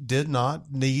he did not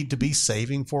need to be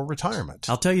saving for retirement.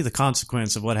 I'll tell you the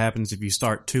consequence of what happens if you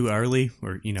start too early,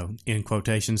 or, in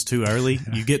quotations, too early.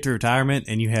 You get to retirement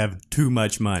and you have too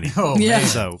much money. Oh, Yeah. man.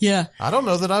 So Yeah. I don't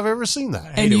know that I've ever seen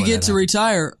that. And you get to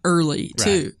retire early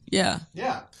too. Yeah.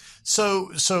 Yeah. So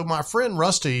my friend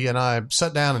Rusty and I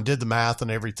sat down and did the math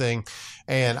and everything,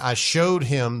 and I showed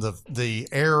him the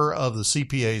error of the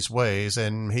CPA's ways,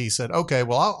 and he said, "Okay,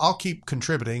 well, I'll keep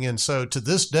contributing." And so to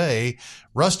this day,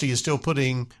 Rusty is still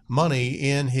putting money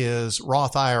in his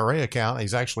Roth IRA account.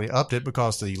 He's actually upped it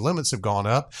because the limits have gone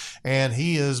up, and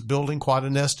he is building quite a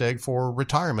nest egg for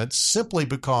retirement simply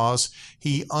because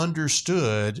he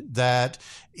understood that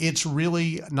it's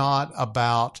really not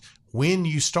about when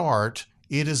you start.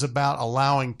 It is about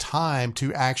allowing time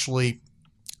to actually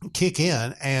kick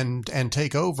in and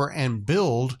take over and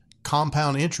build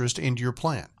compound interest into your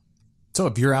plan. So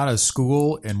if you're out of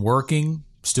school and working,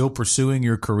 still pursuing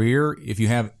your career, if you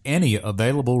have any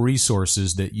available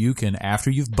resources that you can, after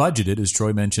you've budgeted, as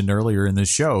Troy mentioned earlier in this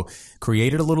show,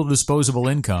 created a little disposable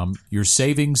income, your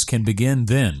savings can begin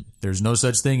then. There's no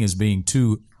such thing as being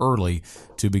too early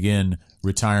to begin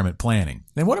retirement planning.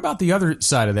 And what about the other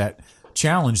side of that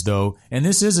challenge, though? And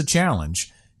this is a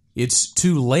challenge. It's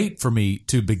too late for me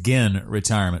to begin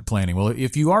retirement planning. Well,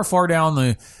 if you are far down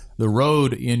the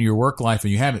road in your work life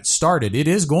and you haven't started, it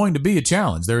is going to be a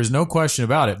challenge. There is no question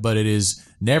about it, but it is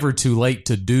never too late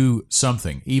to do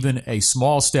something. Even a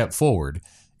small step forward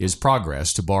is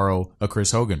progress, to borrow a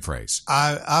Chris Hogan phrase.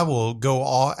 I will go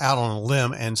out on a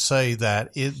limb and say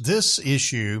that this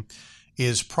issue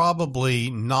is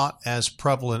probably not as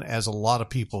prevalent as a lot of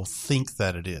people think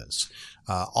that it is.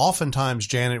 Oftentimes,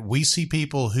 Janet, we see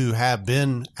people who have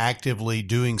been actively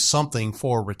doing something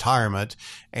for retirement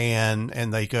and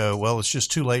they go, "Well, it's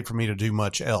just too late for me to do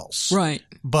much else." Right.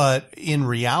 But in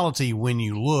reality, when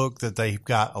you look that they've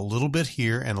got a little bit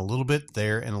here and a little bit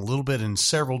there and a little bit in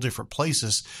several different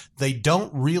places, they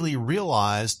don't really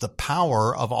realize the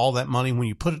power of all that money when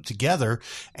you put it together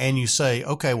and you say,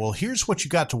 "Okay, well, here's what you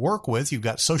got to work with. You've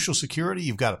got Social Security,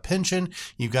 you've got a pension,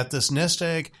 you've got this nest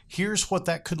egg. Here's what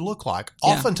that could look like."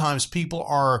 Yeah. Oftentimes people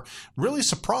are really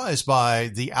surprised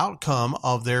by the outcome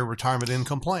of their retirement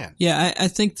income plan. Yeah, I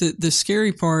think that the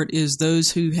scary part is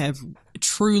those who have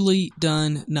truly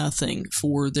done nothing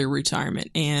for their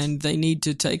retirement, and they need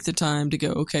to take the time to go,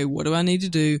 okay, what do I need to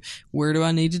do? Where do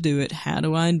I need to do it? How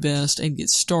do I invest and get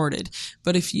started?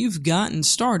 But if you've gotten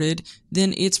started,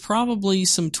 then it's probably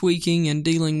some tweaking and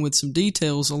dealing with some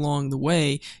details along the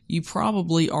way. You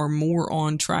probably are more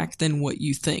on track than what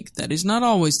you think. That is not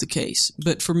always the case,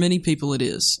 but for many people it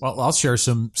is. Well, I'll share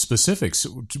some specifics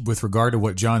with regard to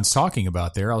what John's talking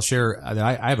about there. I'll share,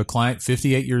 I have a client,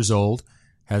 58 years old,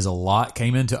 has a lot,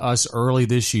 came into us early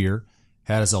this year,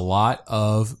 has a lot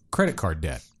of credit card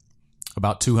debt,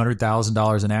 about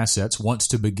 $200,000 in assets, wants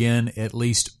to begin at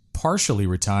least partially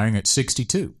retiring at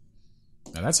 62.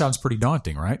 Now, that sounds pretty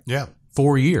daunting, right? Yeah.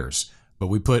 4 years. But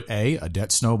we put a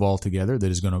debt snowball together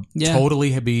that is going to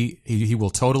totally be, he will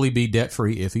totally be debt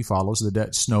free if he follows the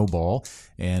debt snowball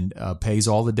and pays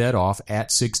all the debt off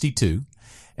at 62,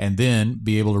 and then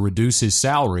be able to reduce his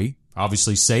salary,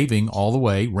 obviously saving all the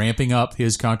way, ramping up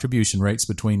his contribution rates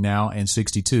between now and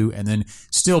 62, and then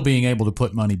still being able to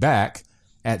put money back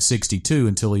at 62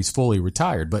 until he's fully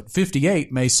retired. But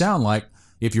 58 may sound like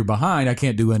If you're behind, I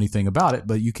can't do anything about it,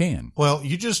 but you can. Well,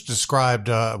 you just described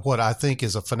what I think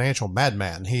is a financial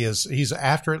madman. He's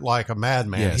after it like a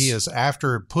madman. Yes. He is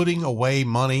after putting away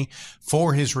money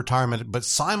for his retirement, but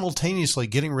simultaneously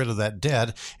getting rid of that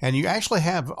debt. And you actually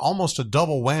have almost a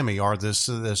double whammy, or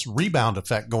this rebound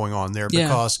effect going on there,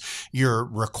 because your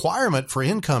requirement for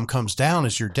income comes down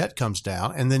as your debt comes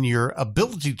down, and then your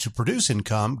ability to produce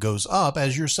income goes up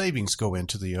as your savings go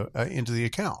into the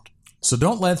account. So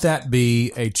don't let that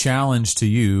be a challenge to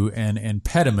you and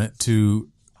impediment to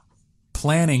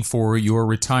planning for your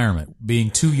retirement, being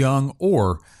too young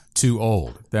or too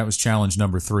old. That was challenge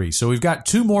number 3. So we've got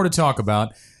 2 more to talk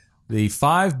about. The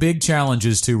 5 big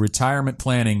challenges to retirement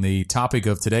planning, the topic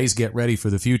of today's Get Ready for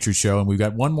the Future show, and we've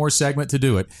got one more segment to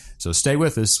do it. So stay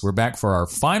with us. We're back for our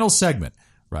final segment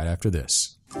right after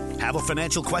this. Have a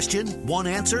financial question? Want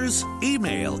answers?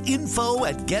 Email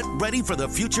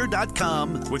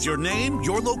info@getreadyforthefuture.com with your name,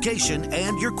 your location,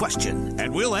 and your question.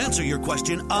 And we'll answer your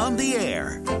question on the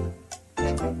air.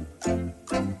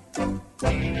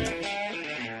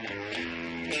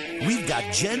 We've got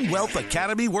GenWealth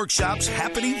Academy workshops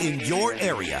happening in your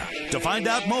area. To find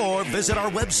out more, visit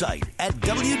our website at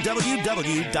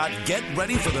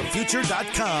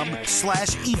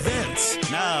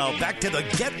www.getreadyforthefuture.com/events. Now, back to the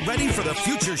Get Ready for the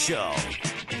Future show.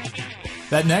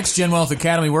 That next GenWealth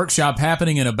Academy workshop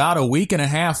happening in about a week and a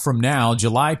half from now,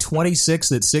 July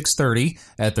 26th at 6:30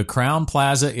 at the Crown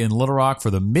Plaza in Little Rock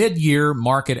for the mid-year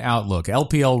market outlook.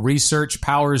 LPL Research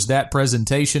powers that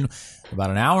presentation. About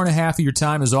an hour and a half of your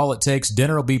time is all it takes.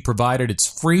 Dinner will be provided. It's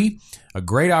free. A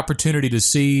great opportunity to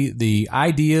see the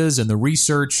ideas and the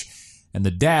research and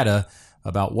the data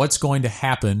about what's going to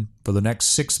happen for the next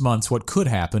 6 months, what could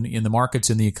happen in the markets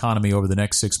and the economy over the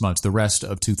next 6 months, the rest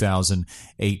of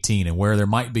 2018, and where there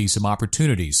might be some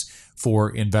opportunities for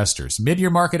investors. Mid-year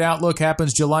market outlook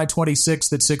happens July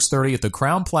 26th at 6:30 at the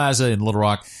Crown Plaza in Little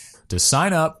Rock. To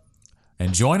sign up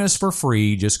and join us for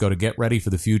free, just go to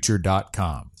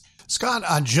getreadyforthefuture.com. Scott,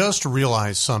 I just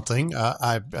realized something.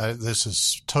 This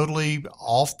is totally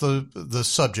off the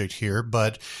subject here,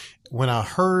 but when I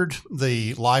heard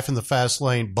the Life in the Fast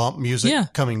Lane bump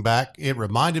music coming back, it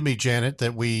reminded me, Janet,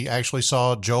 that we actually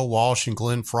saw Joe Walsh and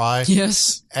Glenn Fry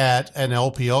at an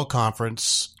LPL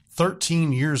conference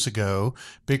 13 years ago,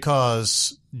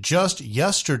 because just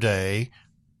yesterday,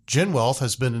 GenWealth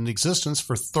has been in existence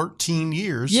for 13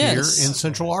 years here in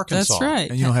Central Arkansas. That's right.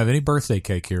 And you don't have any birthday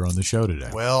cake here on the show today.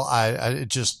 Well, I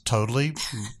just totally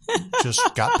just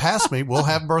got past me. We'll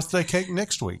have birthday cake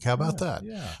next week. How about that?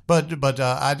 Yeah. But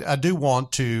I do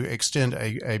want to extend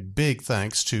a big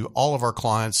thanks to all of our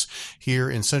clients here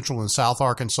in Central and South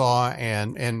Arkansas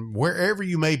and wherever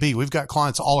you may be. We've got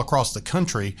clients all across the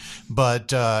country,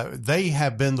 but they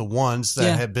have been the ones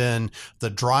that have been the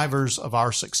drivers of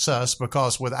our success,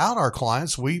 because without our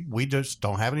clients, we just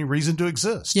don't have any reason to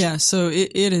exist. Yeah, so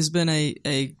it has been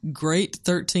a great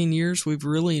 13 years. We've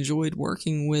really enjoyed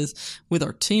working with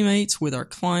our teammates, with our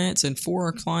clients, and for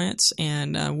our clients,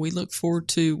 and we look forward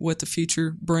to what the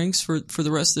future brings for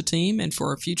the rest of the team and for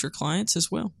our future clients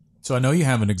as well. So I know you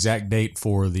have an exact date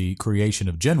for the creation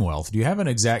of GenWealth. Do you have an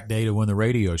exact date of when the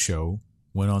radio show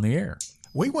went on the air?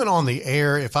 We went on the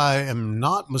air, if I am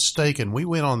not mistaken, we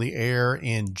went on the air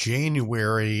in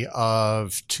January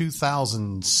of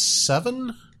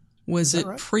 2007. Was it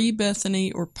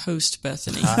pre-Bethany or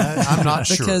post-Bethany? I'm not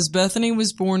sure. Because Bethany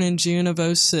was born in June of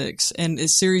 2006, and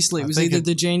seriously, it was either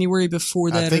the January before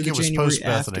that or the January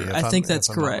after. I think that's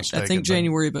correct. I think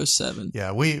January of 2007.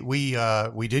 Yeah,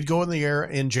 we did go on the air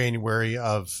in January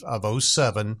of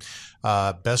 2007.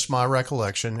 Best of my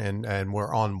recollection, and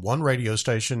we're on one radio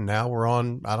station. Now we're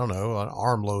on, I don't know, an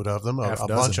armload of them, a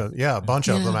bunch of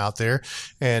them out there,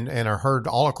 and are heard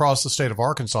all across the state of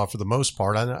Arkansas for the most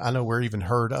part. I know we're even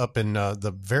heard up in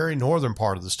the very northern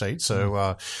part of the state.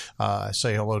 So I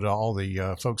say hello to all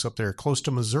the folks up there close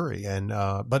to Missouri. And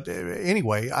but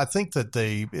anyway, I think that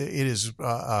it is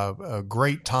a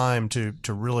great time to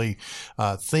really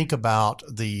think about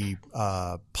the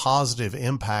positive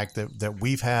impact that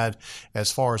we've had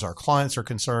as far as our clients are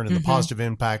concerned, and the positive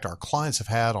impact our clients have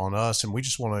had on us. And we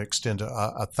just want to extend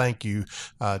a thank you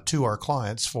to our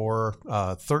clients for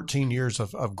 13 years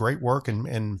of great work,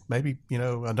 and maybe,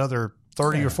 another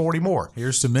 30 or 40 more.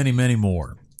 Here's to many, many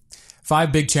more.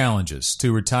 5 big challenges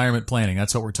to retirement planning.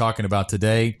 That's what we're talking about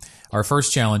today. Our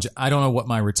first challenge, I don't know what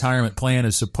my retirement plan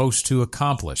is supposed to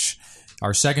accomplish.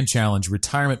 Our second challenge,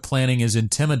 retirement planning is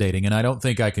intimidating, and I don't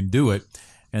think I can do it.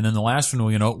 And then the last one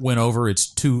we went over, it's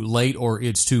too late or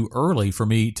it's too early for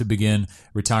me to begin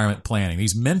retirement planning.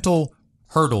 These mental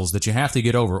hurdles that you have to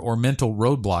get over, or mental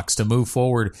roadblocks to move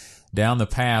forward down the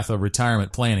path of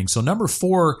retirement planning. So number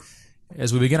 4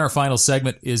 as we begin our final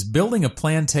segment, is building a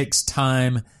plan takes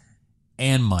time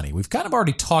and money. We've kind of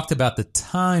already talked about the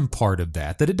time part of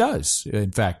that it does,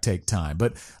 in fact, take time.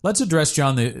 But let's address,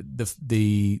 John,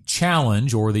 the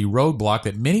challenge or the roadblock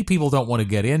that many people don't want to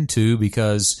get into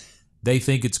because they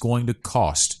think it's going to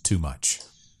cost too much.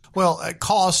 Well,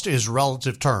 cost is a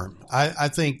relative term. I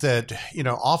think that,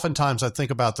 oftentimes I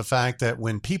think about the fact that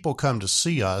when people come to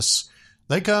see us,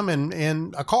 they come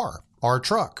in a car or a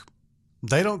truck.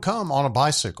 They don't come on a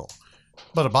bicycle.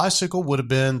 But a bicycle would have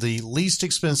been the least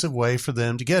expensive way for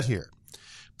them to get here.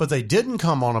 But they didn't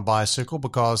come on a bicycle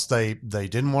because they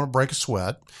didn't want to break a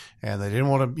sweat and they didn't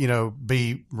want to,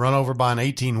 be run over by an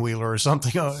 18-wheeler or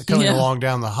something coming along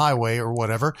down the highway or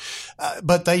whatever.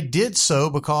 But they did so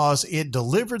because it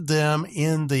delivered them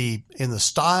in the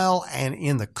style and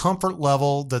in the comfort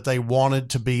level that they wanted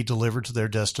to be delivered to their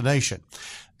destination.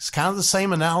 It's kind of the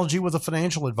same analogy with a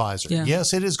financial advisor. Yeah.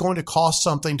 Yes, it is going to cost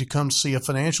something to come see a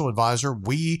financial advisor.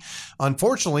 We,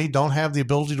 unfortunately, don't have the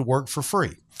ability to work for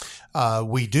free.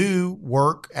 We do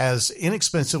work as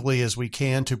inexpensively as we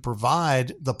can to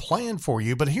provide the plan for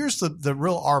you. But here's the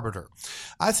real arbiter.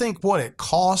 I think what it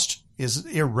costs is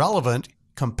irrelevant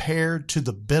compared to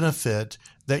the benefit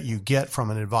that you get from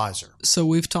an advisor. So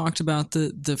we've talked about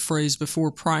the phrase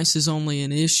before, price is only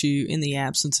an issue in the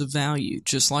absence of value.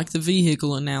 Just like the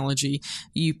vehicle analogy,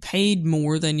 you paid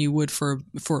more than you would for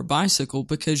a bicycle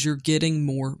because you're getting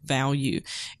more value.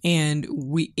 And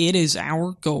it is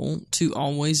our goal to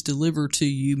always deliver to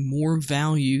you more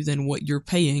value than what you're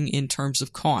paying in terms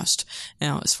of cost.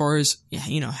 Now, as far as,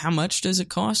 how much does it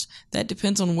cost? That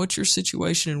depends on what your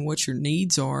situation and what your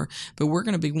needs are, but we're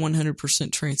going to be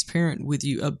 100% transparent with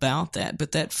you about that.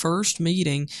 But that first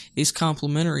meeting is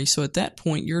complimentary. So at that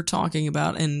point, you're talking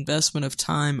about an investment of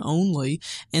time only.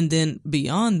 And then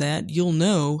beyond that, you'll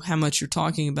know how much you're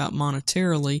talking about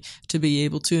monetarily to be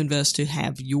able to invest, to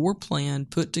have your plan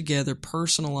put together,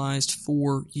 personalized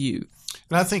for you.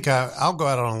 And I think I'll go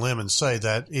out on a limb and say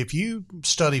that if you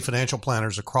study financial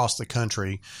planners across the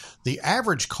country, the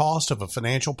average cost of a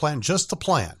financial plan, just the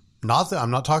plan, I'm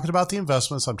not talking about the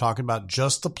investments. I'm talking about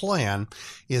just the plan,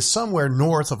 is somewhere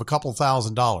north of a couple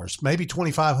 $1,000s, maybe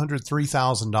 $2,500,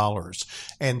 $3,000.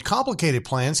 And complicated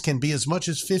plans can be as much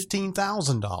as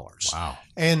 $15,000. Wow.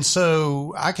 And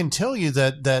so I can tell you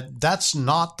that's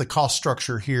not the cost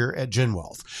structure here at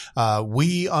GenWealth.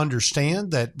 We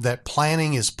understand that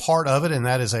planning is part of it, and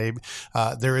that is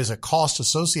there is a cost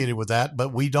associated with that,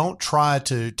 but we don't try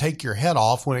to take your head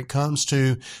off when it comes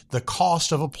to the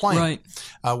cost of a plan.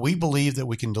 Right. We believe that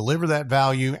we can deliver that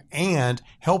value and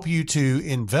help you to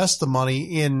invest the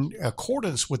money in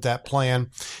accordance with that plan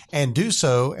and do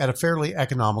so at a fairly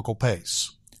economical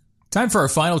pace. Time for our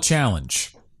final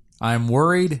challenge. I'm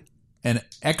worried an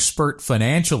expert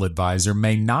financial advisor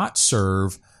may not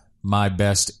serve my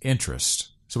best interest.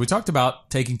 So we talked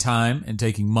about taking time and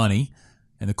taking money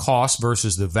and the cost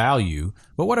versus the value.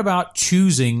 But what about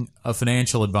choosing a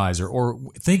financial advisor or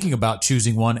thinking about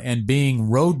choosing one and being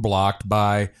roadblocked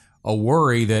by a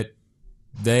worry that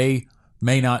they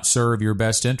may not serve your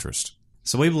best interest?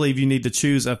 So we believe you need to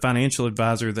choose a financial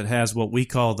advisor that has what we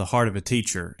call the heart of a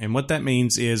teacher. And what that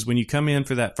means is when you come in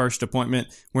for that first appointment,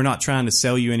 we're not trying to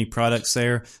sell you any products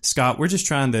there, Scott. We're just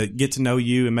trying to get to know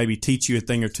you and maybe teach you a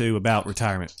thing or two about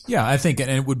retirement. Yeah, I think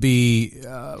it would be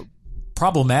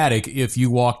problematic if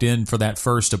you walked in for that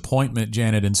first appointment,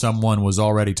 Janet, and someone was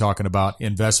already talking about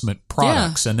investment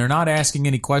products. And they're not asking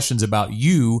any questions about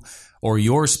you or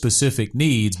your specific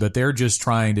needs, but they're just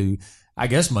trying to, I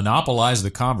guess, monopolize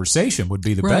the conversation would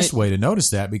be the best way to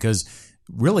notice that, because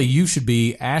really you should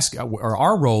be or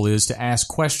our role is to ask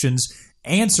questions,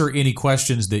 answer any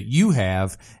questions that you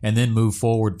have, and then move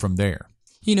forward from there.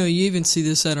 You even see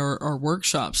this at our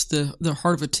workshops. The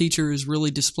heart of a teacher is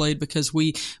really displayed because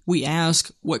we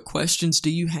ask, what questions do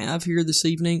you have here this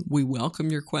evening? We welcome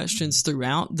your questions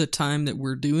throughout the time that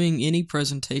we're doing any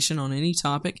presentation on any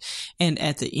topic. And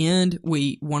at the end,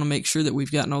 we want to make sure that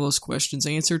we've gotten all those questions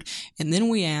answered. And then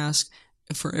we ask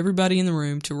for everybody in the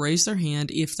room to raise their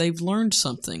hand if they've learned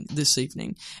something this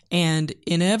evening. And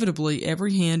inevitably,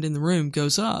 every hand in the room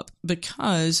goes up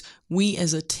because we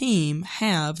as a team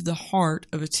have the heart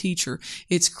of a teacher.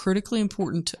 It's critically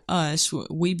important to us.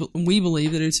 We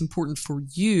believe that it's important for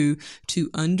you to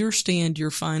understand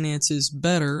your finances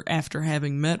better after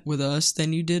having met with us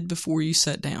than you did before you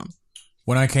sat down.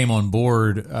 When I came on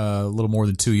board a little more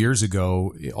than 2 years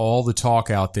ago, all the talk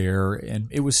out there, and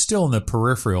it was still in the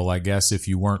peripheral, I guess, if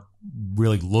you weren't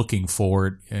really looking for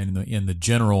it in the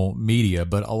general media,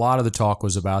 but a lot of the talk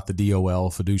was about the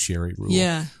DOL fiduciary rule.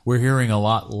 Yeah. We're hearing a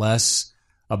lot less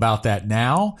about that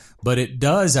now, but it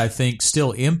does, I think,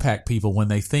 still impact people when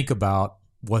they think about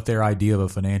what their idea of a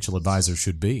financial advisor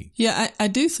should be. Yeah, I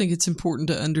do think it's important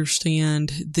to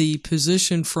understand the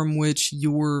position from which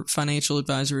your financial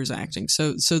advisor is acting.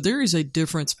 So there is a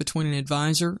difference between an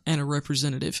advisor and a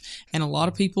representative. And a lot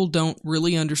of people don't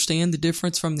really understand the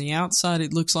difference. From the outside,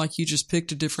 it looks like you just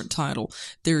picked a different title.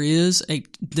 There's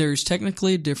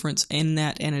technically a difference in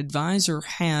that an advisor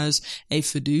has a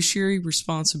fiduciary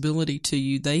responsibility to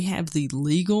you. They have the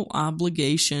legal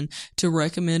obligation to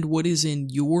recommend what is in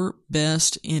your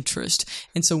best interest.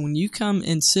 And so when you come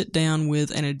and sit down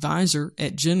with an advisor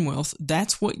at GenWealth,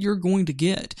 that's what you're going to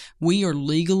get. We are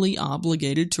legally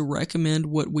obligated to recommend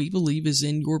what we believe is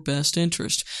in your best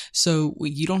interest. So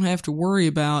you don't have to worry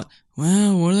about,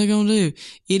 well, what are they going to do?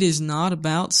 It is not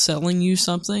about selling you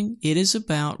something. It is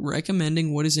about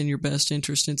recommending what is in your best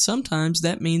interest. And sometimes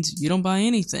that means you don't buy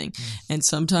anything. And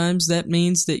sometimes that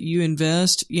means that you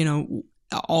invest,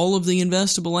 all of the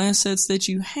investable assets that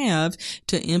you have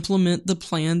to implement the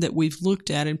plan that we've looked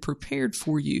at and prepared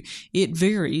for you. It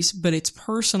varies, but it's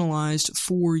personalized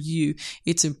for you.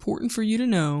 It's important for you to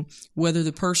know whether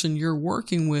the person you're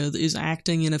working with is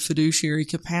acting in a fiduciary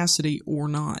capacity or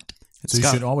not. So you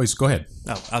should always go ahead.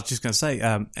 Oh, I was just going to say,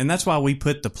 and that's why we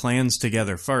put the plans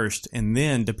together first, and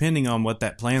then depending on what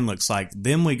that plan looks like,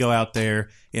 then we go out there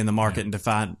in the market and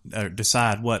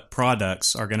decide what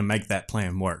products are going to make that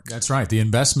plan work. That's right. The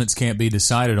investments can't be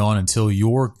decided on until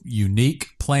your unique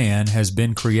plan has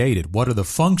been created. What are the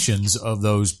functions of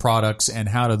those products, and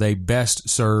how do they best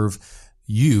serve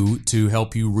you to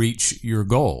help you reach your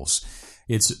goals?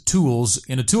 It's tools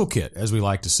in a toolkit, as we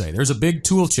like to say. There's a big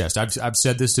tool chest. I've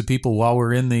said this to people while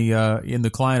we're in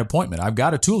the client appointment. I've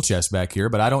got a tool chest back here,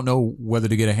 but I don't know whether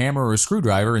to get a hammer or a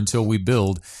screwdriver until we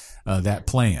build that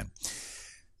plan.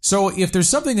 So if there's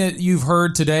something that you've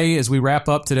heard today as we wrap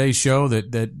up today's show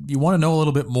that you want to know a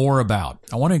little bit more about,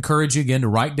 I want to encourage you again to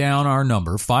write down our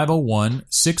number,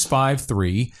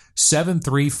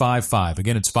 501-653-7355.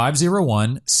 Again, it's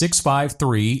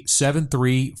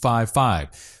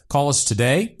 501-653-7355. Call us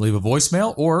today, leave a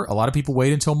voicemail, or a lot of people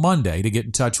wait until Monday to get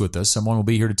in touch with us. Someone will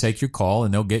be here to take your call,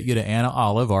 and they'll get you to Anna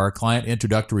Olive, our client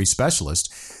introductory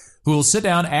specialist, who will sit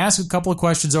down, ask a couple of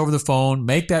questions over the phone,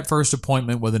 make that first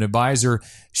appointment with an advisor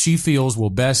she feels will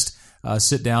best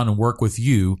sit down and work with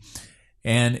you.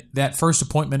 And that first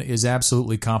appointment is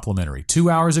absolutely complimentary. 2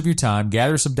 hours of your time,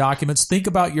 gather some documents, think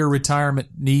about your retirement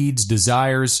needs,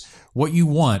 desires, what you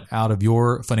want out of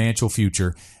your financial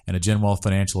future. And a GenWealth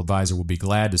financial advisor will be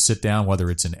glad to sit down,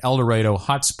 whether it's in El Dorado,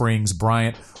 Hot Springs,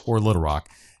 Bryant, or Little Rock,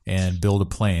 and build a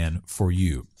plan for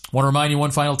you. I want to remind you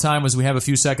one final time, as we have a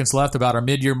few seconds left, about our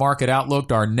mid-year market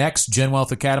outlook. Our next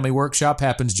GenWealth Academy workshop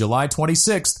happens July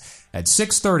 26th at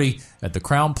 6:30 at the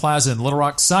Crown Plaza in Little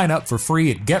Rock. Sign up for free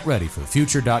at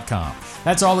GetReadyForTheFuture.com.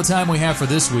 That's all the time we have for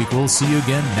this week. We'll see you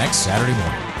again next Saturday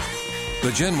morning. The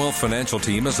GenWealth Financial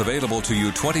Team is available to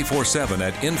you 24/7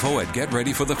 at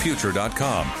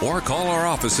info@GetReadyForTheFuture.com or call our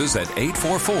offices at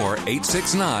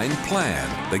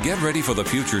 844-869-PLAN. The Get Ready for the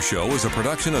Future show is a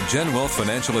production of GenWealth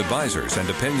Financial Advisors, and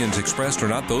opinions expressed are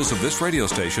not those of this radio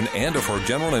station and are for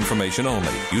general information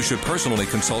only. You should personally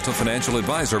consult a financial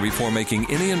advisor before making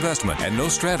any investment, and no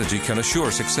strategy can assure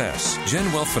success.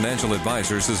 GenWealth Financial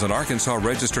Advisors is an Arkansas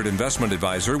registered investment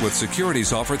advisor with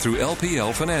securities offered through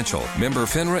LPL Financial, member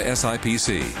FINRA SIPC.